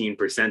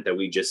 15% that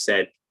we just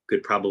said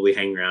could probably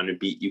hang around and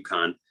beat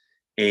UConn.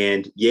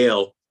 And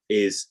Yale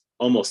is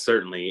almost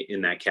certainly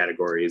in that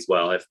category as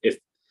well. If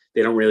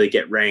they don't really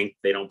get ranked,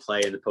 they don't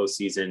play in the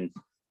postseason.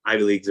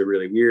 Ivy Leagues are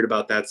really weird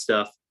about that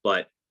stuff,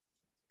 but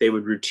they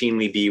would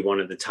routinely be one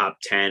of the top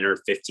 10 or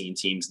 15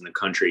 teams in the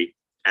country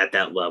at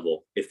that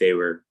level if they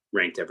were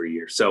ranked every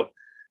year. So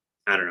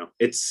I don't know.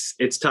 It's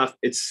tough.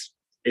 It's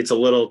a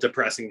little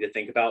depressing to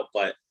think about,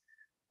 but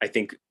I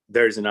think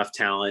there's enough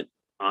talent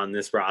on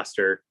this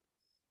roster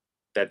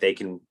that they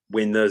can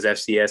win those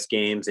FCS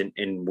games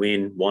and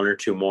win 1 or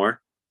 2 more.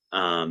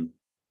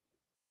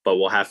 But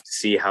we'll have to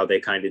see how they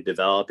kind of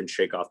develop and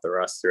shake off the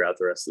rust throughout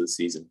the rest of the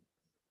season.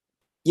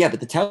 Yeah, but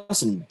the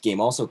Towson game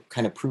also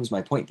kind of proves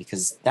my point,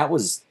 because that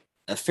was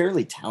a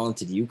fairly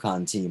talented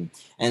UConn team,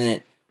 and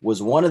it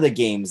was one of the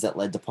games that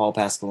led to Paul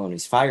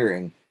Pasqualoni's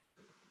firing.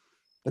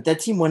 But that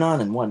team went on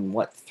and won,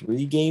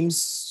 3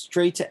 games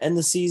straight to end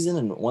the season,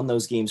 and won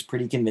those games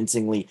pretty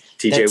convincingly.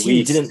 TJ That team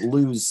Weeks didn't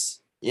lose.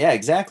 Yeah,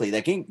 exactly.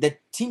 That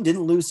team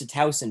didn't lose to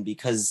Towson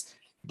because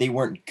they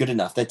weren't good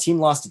enough. That team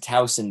lost to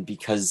Towson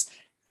because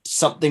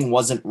something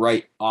wasn't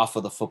right off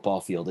of the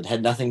football field. It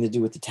had nothing to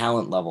do with the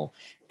talent level.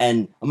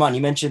 And Aman,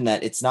 you mentioned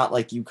that it's not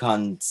like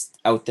UConn's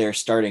out there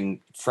starting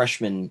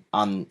freshmen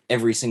on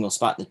every single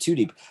spot in the 2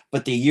 deep,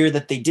 but the year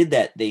that they did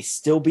that, they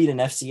still beat an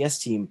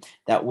FCS team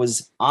that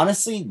was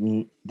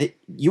honestly, the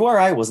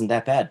URI wasn't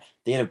that bad.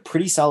 They had a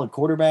pretty solid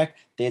quarterback.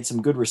 They had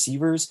some good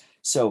receivers.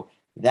 So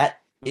that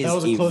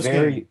was a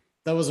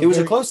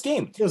close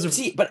game.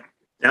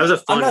 That was a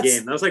fun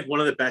game. That was like one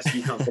of the best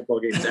UConn football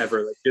games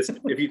ever. Like, just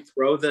if you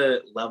throw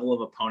the level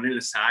of opponent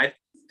aside,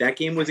 that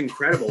game was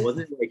incredible.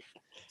 Wasn't it like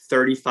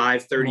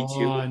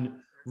 35-32?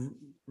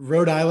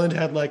 Rhode Island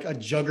had like a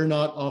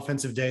juggernaut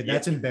offensive day.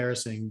 That's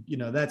embarrassing.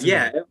 That's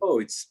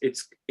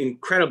it's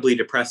incredibly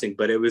depressing.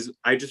 But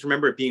I just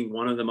remember it being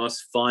one of the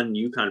most fun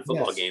UConn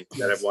football games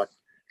that I've watched.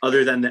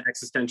 Other than the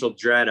existential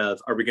dread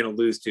of, are we going to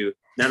lose to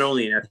not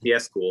only an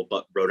FCS school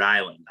but Rhode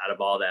Island out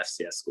of all the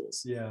FCS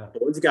schools? Yeah.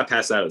 But once we got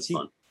past that, it was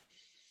fun.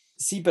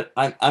 See, but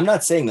I'm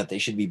not saying that they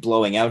should be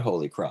blowing out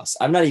Holy Cross.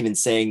 I'm not even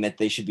saying that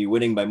they should be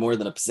winning by more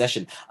than a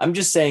possession. I'm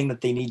just saying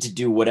that they need to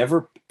do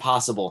whatever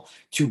possible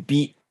to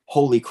beat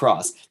Holy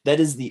Cross. That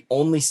is the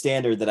only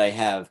standard that I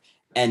have,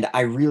 and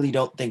I really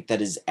don't think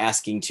that is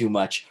asking too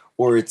much,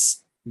 or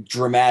it's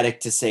dramatic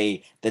to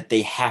say that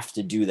they have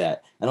to do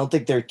that. I don't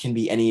think there can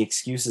be any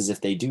excuses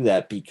if they do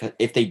that, because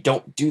if they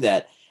don't do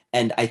that,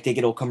 and I think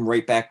it'll come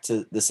right back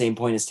to the same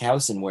point as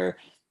Towson, where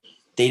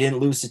they didn't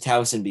lose to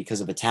Towson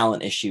because of a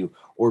talent issue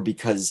or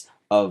because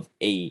of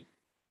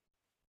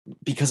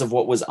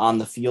what was on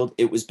the field.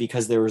 It was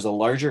because there was a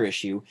larger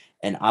issue,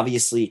 and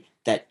obviously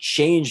that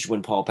changed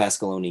when Paul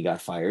Pasqualoni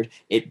got fired.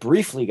 It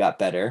briefly got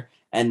better,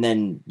 and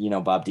then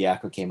Bob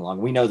Diaco came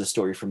along. We know the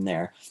story from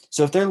there.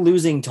 So if they're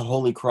losing to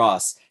Holy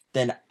Cross,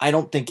 then I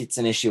don't think it's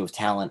an issue of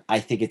talent. I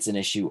think it's an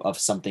issue of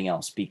something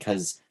else,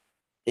 because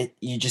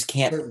you just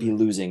can't be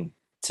losing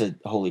to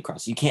Holy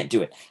Cross. You can't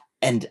do it.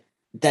 And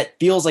that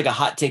feels like a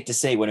hot take to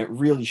say when it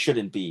really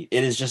shouldn't be.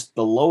 It is just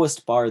the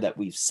lowest bar that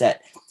we've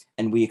set,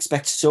 and we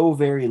expect so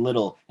very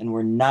little, and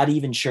we're not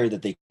even sure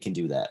that they can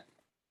do that.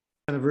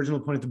 Kind of original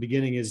point at the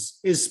beginning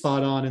is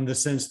spot on, in the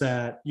sense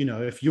that,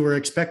 if you were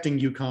expecting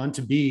UConn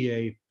to be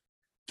a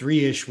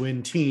 3-ish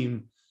win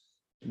team,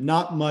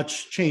 not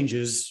much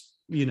changes,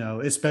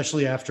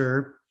 especially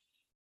after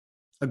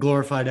a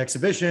glorified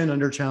exhibition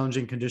under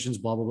challenging conditions,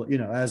 blah, blah,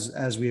 blah,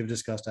 as we have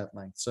discussed at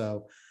length.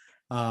 So,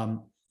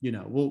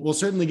 we'll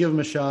certainly give them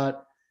a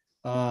shot.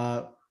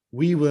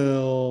 We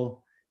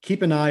will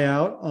keep an eye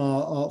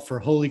out for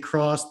Holy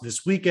Cross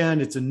this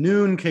weekend. It's a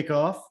noon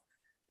kickoff.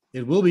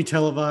 It will be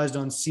televised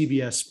on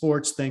CBS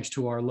Sports, thanks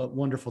to our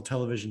wonderful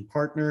television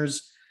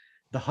partners.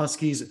 The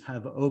Huskies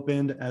have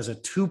opened as a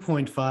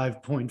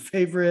 2.5 point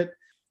favorite.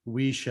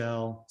 We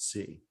shall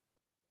see.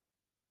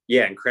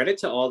 Yeah, and credit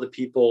to all the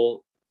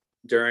people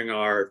during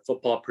our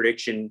football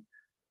prediction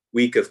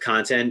week of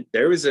content.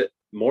 There was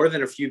more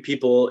than a few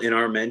people in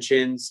our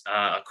mentions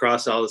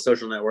across all the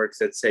social networks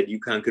that said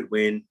UConn could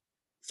win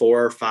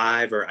 4 or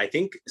 5, or I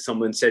think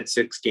someone said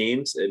 6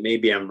 games.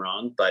 Maybe I'm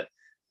wrong, but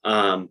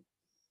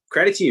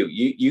credit to you.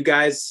 You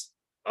guys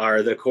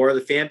are the core of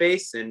the fan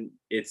base, and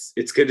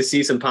it's good to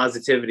see some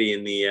positivity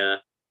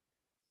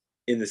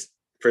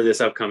for this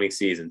upcoming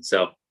season.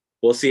 So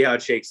we'll see how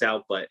it shakes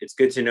out, but it's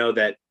good to know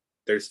that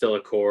there's still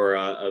a core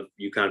of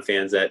UConn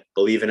fans that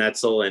believe in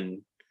Etzel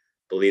and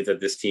believe that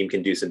this team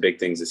can do some big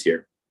things this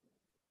year.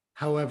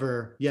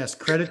 However, yes,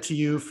 credit to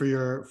you for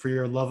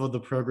your love of the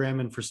program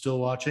and for still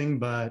watching,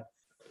 but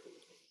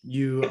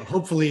you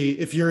hopefully,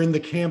 if you're in the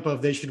camp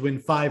of they should win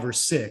 5 or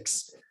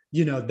 6,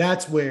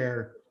 that's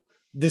where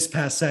this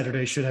past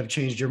Saturday should have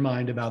changed your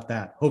mind about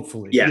that.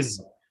 Hopefully. Yes.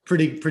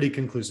 Pretty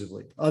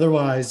conclusively.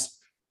 Otherwise,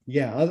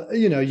 yeah,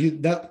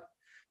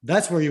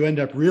 that's where you end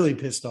up really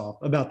pissed off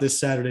about this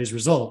Saturday's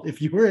result.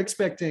 If you were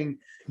expecting,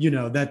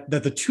 that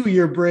the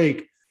 2-year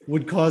break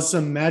would cause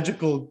some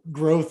magical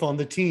growth on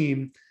the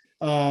team,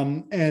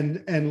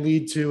 and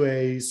lead to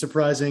a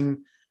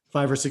surprising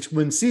 5 or 6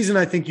 win season,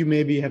 I think you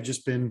maybe have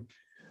just been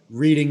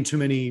reading too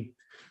many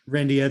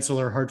Randy Edsall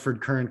or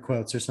Hartford Current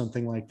quotes or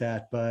something like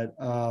that. But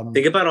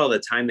think about all the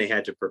time they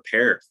had to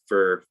prepare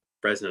for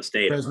Fresno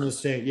State.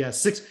 Yeah,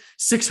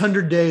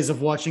 600 days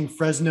of watching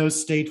Fresno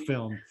State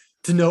film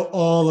to know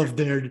all of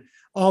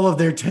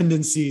their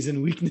tendencies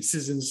and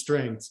weaknesses and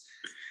strengths,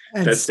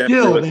 and That's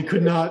still they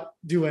could not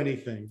do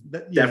anything.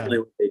 Definitely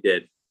what they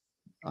did.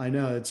 I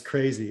know, it's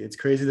crazy. It's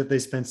crazy that they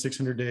spent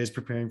 600 days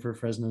preparing for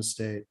Fresno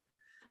State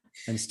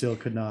and still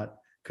could not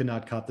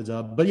cop the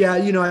job. But yeah,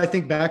 I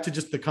think back to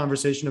just the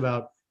conversation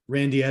about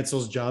Randy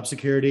Edsall's job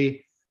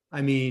security.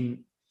 I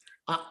mean,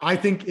 I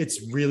think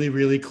it's really,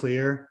 really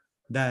clear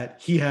that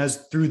he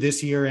has, through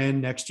this year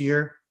and next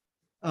year,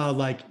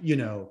 unless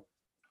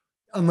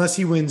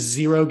he wins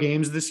 0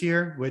 games this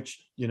year,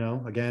 which,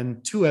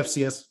 again, 2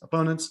 FCS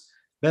opponents,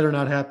 better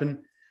not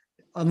happen.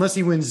 Unless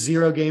he wins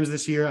 0 games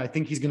this year, I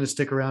think he's going to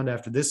stick around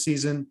after this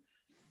season.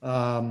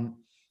 And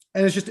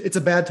it's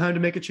a bad time to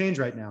make a change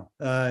right now.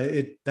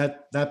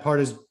 That part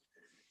is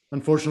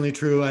unfortunately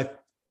true.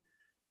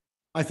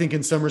 I think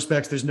in some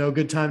respects, there's no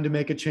good time to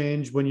make a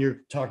change when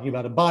you're talking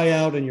about a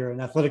buyout and you're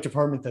an athletic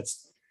department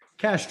that's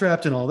cash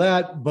strapped and all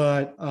that.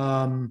 But,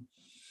 for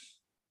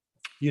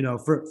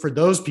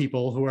those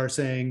people who are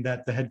saying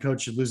that the head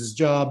coach should lose his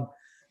job,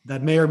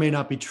 that may or may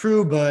not be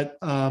true, but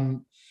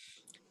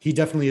he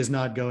definitely is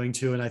not going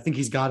to. And I think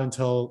he's got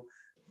until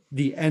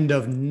the end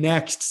of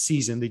next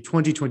season, the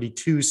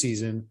 2022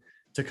 season,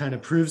 to kind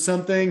of prove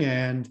something.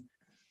 And,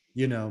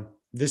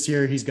 this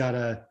year he's got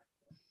to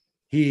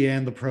he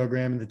and the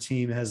program and the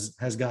team has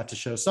got to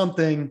show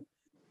something.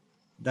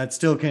 That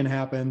still can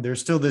happen. There's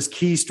still this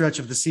key stretch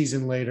of the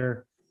season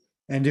later.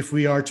 And if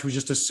we are to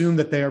just assume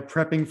that they are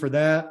prepping for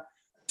that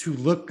to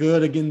look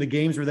good again, the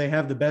games where they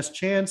have the best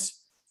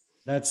chance,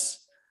 that's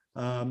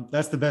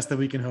the best that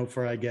we can hope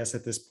for, I guess,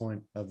 at this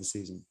point of the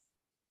season.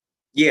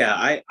 Yeah,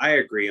 I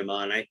agree,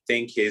 Amon. I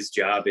think his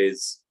job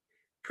is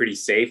pretty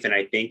safe. And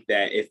I think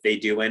that if they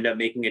do end up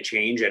making a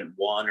change at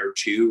one or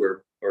two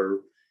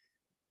or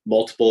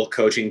multiple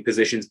coaching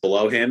positions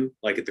below him,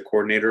 like at the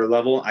coordinator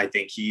level, I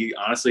think he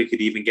honestly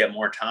could even get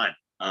more time.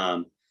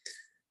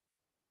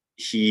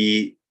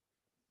 He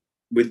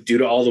would, due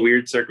to all the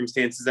weird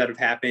circumstances that have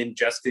happened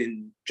just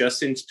in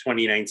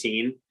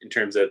 2019, in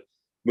terms of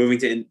moving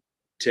to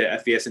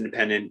FBS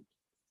independent,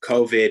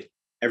 COVID,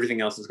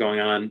 everything else is going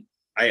on.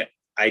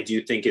 I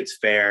do think it's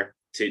fair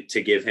to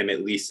give him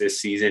at least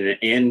this season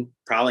and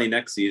probably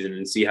next season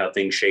and see how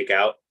things shake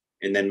out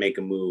and then make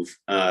a move.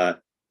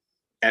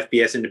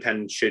 FBS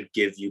independent should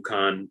give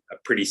UConn a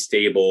pretty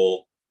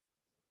stable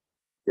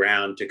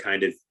ground to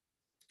kind of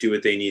do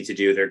what they need to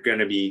do. They're going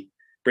to be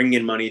bringing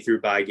in money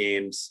through buy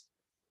games,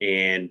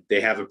 and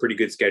they have a pretty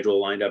good schedule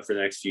lined up for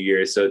the next few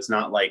years. So it's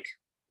not like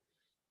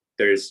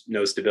there's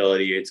no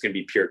stability. It's going to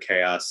be pure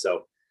chaos.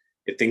 So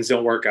if things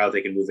don't work out,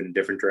 they can move in a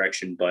different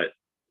direction, but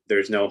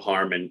there's no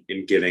harm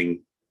in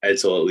giving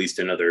Edsel at least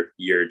another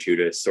year or two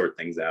to sort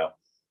things out.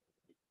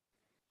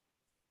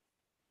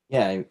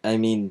 Yeah, I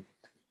mean,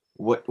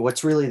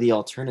 what's really the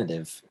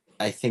alternative?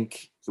 I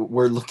think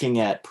we're looking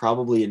at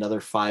probably another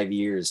 5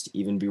 years to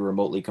even be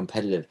remotely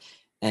competitive.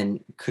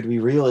 And could we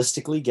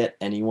realistically get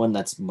anyone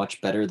that's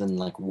much better than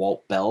like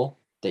Walt Bell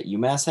that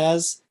UMass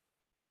has?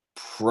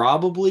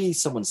 Probably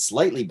someone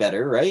slightly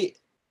better, right?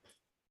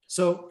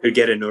 So could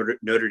get a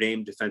Notre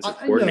Dame defensive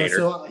coordinator.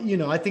 So,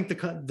 I think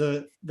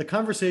the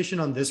conversation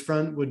on this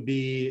front would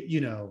be,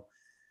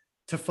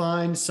 to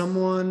find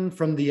someone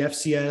from the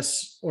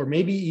FCS or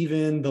maybe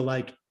even the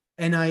like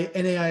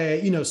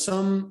NAIA,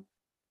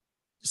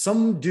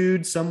 some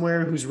dude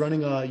somewhere who's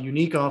running a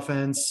unique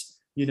offense,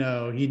 he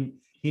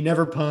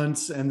never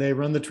punts and they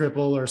run the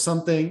triple or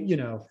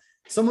something,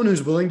 someone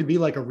who's willing to be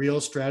like a real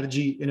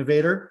strategy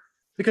innovator,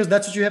 because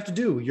that's what you have to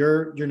do.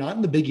 You're not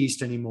in the Big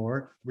East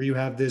anymore where you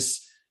have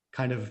this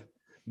kind of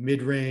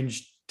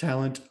mid-range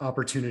talent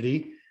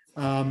opportunity.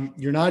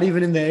 You're not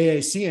even in the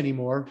AAC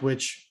anymore,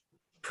 which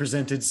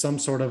presented some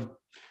sort of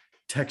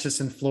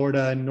Texas and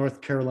Florida and North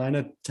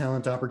Carolina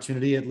talent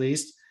opportunity at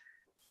least.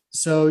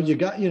 So you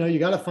got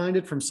to find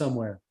it from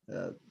somewhere.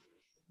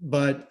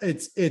 But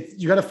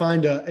you got to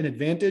find an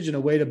advantage and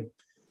a way to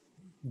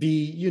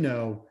be,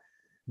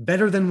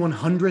 better than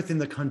 100th in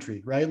the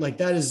country, right? Like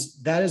that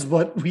is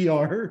what we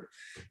are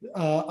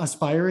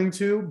aspiring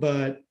to.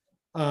 But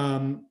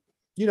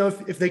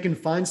if they can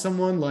find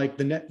someone like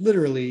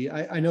literally,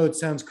 I know it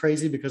sounds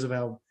crazy because of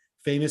how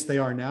famous they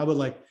are now, but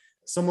like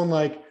someone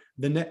like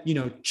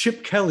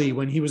Chip Kelly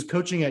when he was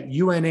coaching at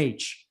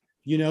UNH,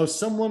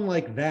 someone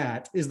like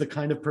that is the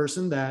kind of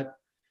person that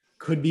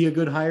could be a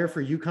good hire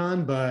for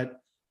UConn. But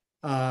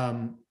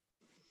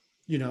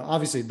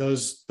obviously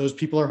those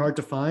people are hard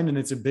to find and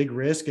it's a big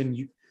risk,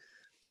 and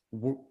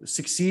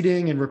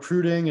succeeding and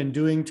recruiting and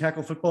doing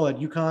tackle football at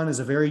UConn is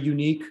a very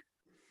unique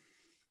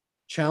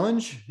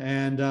challenge.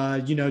 And,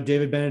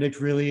 David Benedict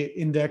really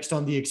indexed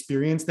on the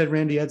experience that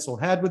Randy Edsel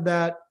had with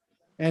that.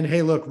 And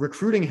hey, look,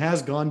 recruiting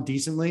has gone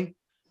decently.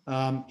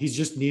 He's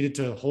just needed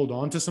to hold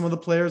on to some of the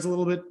players a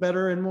little bit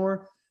better and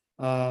more.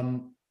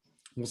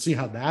 We'll see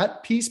how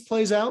that piece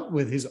plays out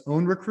with his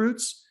own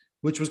recruits,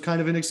 which was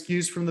kind of an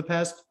excuse from the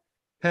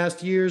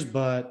past years,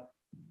 but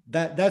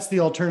that's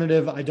the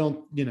alternative. I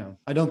don't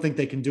think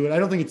they can do it. I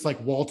don't think it's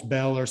like Walt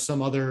Bell or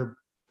some other,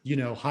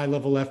 high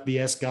level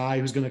FBS guy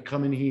who's going to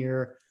come in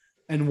here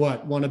and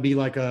want to be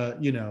like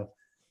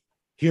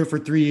here for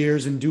 3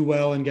 years and do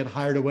well and get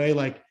hired away.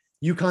 Like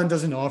UConn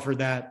doesn't offer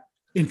that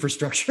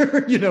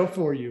infrastructure,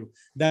 for you.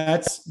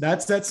 That's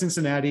at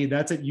Cincinnati.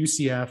 That's at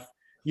UCF.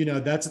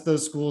 That's at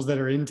those schools that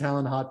are in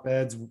talent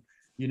hotbeds,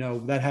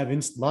 that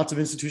have lots of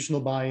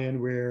institutional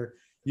buy-in where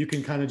you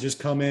can kind of just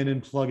come in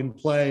and plug and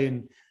play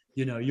and,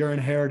 you're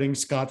inheriting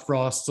Scott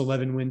Frost's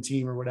 11-win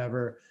team or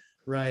whatever,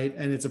 right?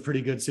 And it's a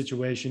pretty good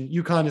situation.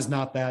 UConn is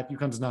not that.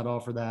 UConn does not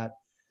offer that.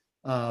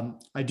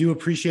 I do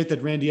appreciate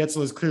that Randy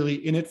Edsel is clearly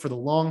in it for the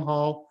long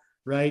haul,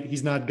 right?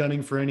 He's not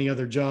gunning for any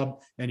other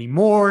job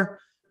anymore.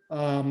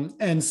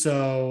 And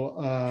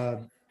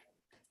so,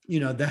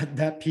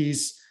 that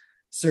piece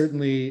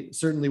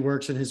certainly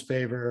works in his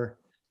favor.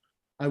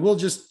 I will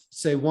just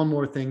say one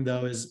more thing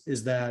though,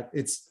 is that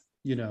it's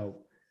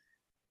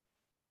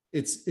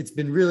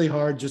been really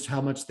hard just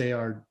how much they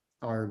are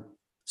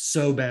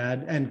so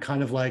bad and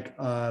kind of like,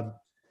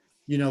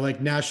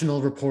 like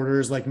national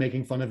reporters, like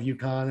making fun of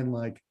UConn and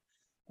like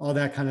all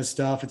that kind of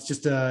stuff. It's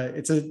just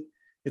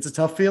it's a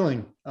tough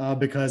feeling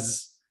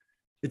because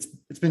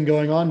it's been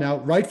going on now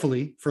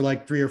rightfully for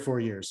like 3 or 4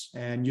 years,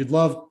 and you'd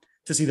love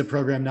to see the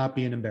program not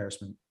be an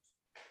embarrassment.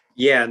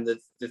 Yeah. And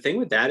the thing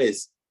with that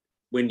is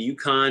when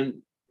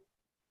UConn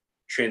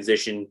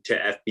transitioned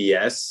to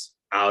FBS,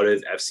 out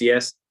of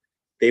FCS,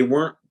 they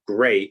weren't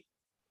great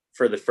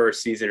for the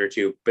first season or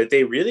two, but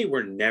they really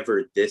were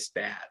never this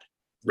bad,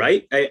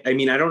 right? I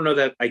mean, I don't know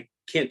that I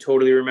can't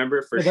totally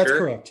remember for sure. That's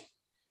correct.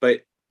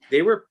 But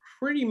they were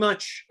pretty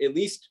much at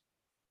least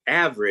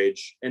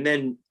average, and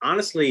then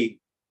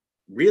honestly,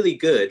 really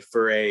good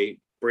for a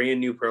brand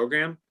new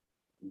program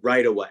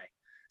right away.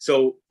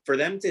 So for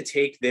them to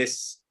take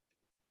this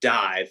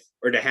dive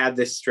or to have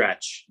this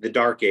stretch, the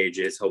dark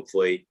ages,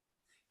 hopefully,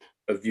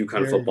 of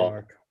UConn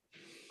football,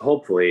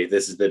 hopefully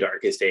this is the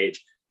darkest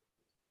age,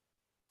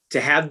 to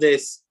have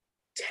this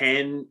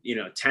 10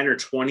 or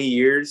 20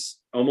 years,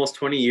 almost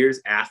 20 years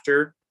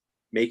after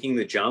making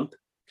the jump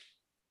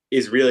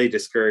is really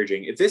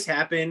discouraging. If this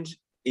happened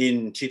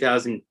in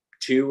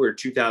 2002 or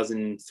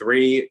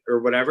 2003 or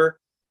whatever,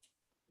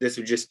 this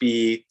would just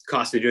be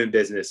cost of doing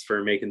business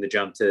for making the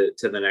jump to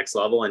the next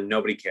level, and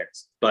nobody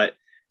cares. But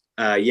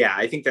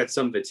I think that's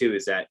some of it too,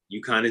 is that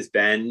UConn has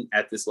been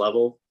at this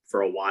level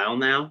for a while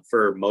now,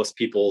 for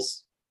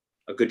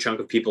a good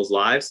chunk of people's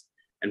lives.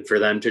 And for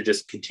them to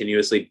just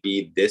continuously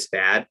be this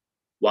bad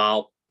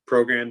while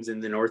programs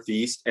in the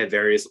Northeast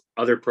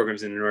other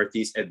programs in the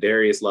Northeast at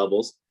various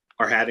levels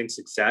are having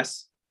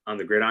success on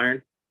the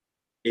gridiron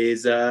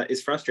is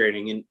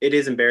frustrating, and it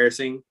is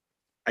embarrassing.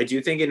 I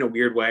do think in a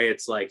weird way,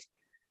 it's like,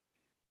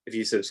 if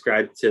you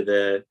subscribe to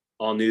the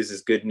all news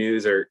is good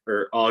news or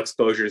all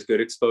exposure is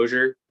good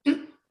exposure,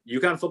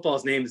 UConn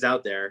football's name is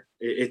out there.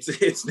 It's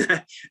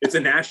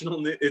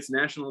national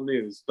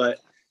news, but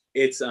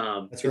it's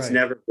right.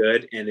 Never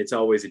good, and it's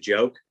always a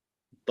joke.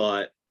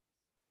 But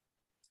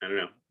I don't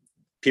know.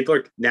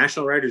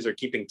 National writers are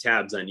keeping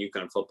tabs on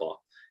UConn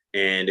football,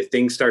 and if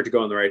things start to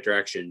go in the right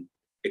direction,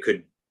 it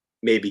could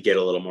maybe get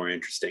a little more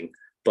interesting.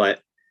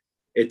 But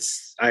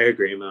I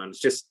agree, man.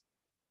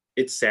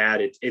 It's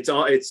sad.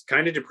 It's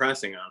kind of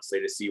depressing,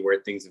 honestly, to see where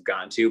things have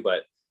gotten to.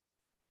 But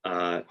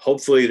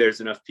hopefully,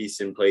 there's enough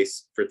peace in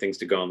place for things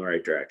to go in the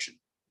right direction.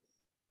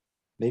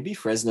 Maybe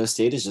Fresno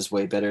State is just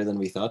way better than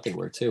we thought they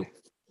were too.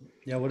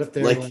 Yeah, what if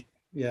they're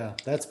yeah,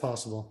 that's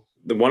possible.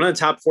 One of the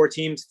top 4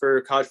 teams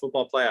for college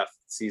football playoff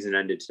season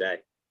ended today.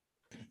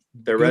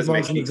 Their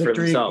resume speaks for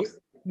themselves.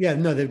 Yeah,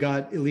 no, they've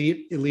got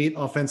elite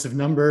offensive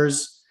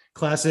numbers,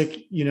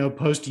 classic,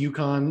 post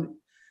UConn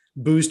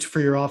boost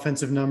for your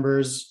offensive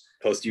numbers.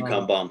 Post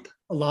UConn bump.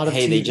 A lot of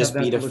teams they just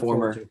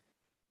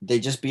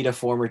beat a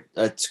former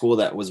school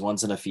that was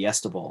once in a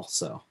Fiesta Bowl.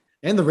 So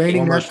and the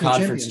reigning national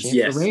champions.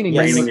 Yes. The reigning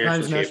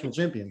national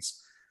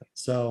champions.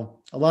 So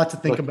a lot to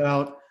think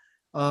about.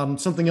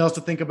 Something else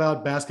to think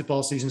about.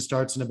 Basketball season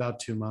starts in about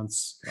 2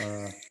 months.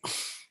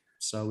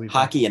 So we've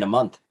hockey in a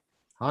month.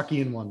 Hockey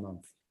in 1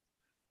 month.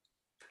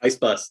 Ice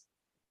bus.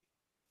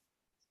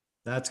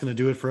 That's going to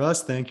do it for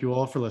us. Thank you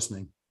all for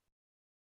listening.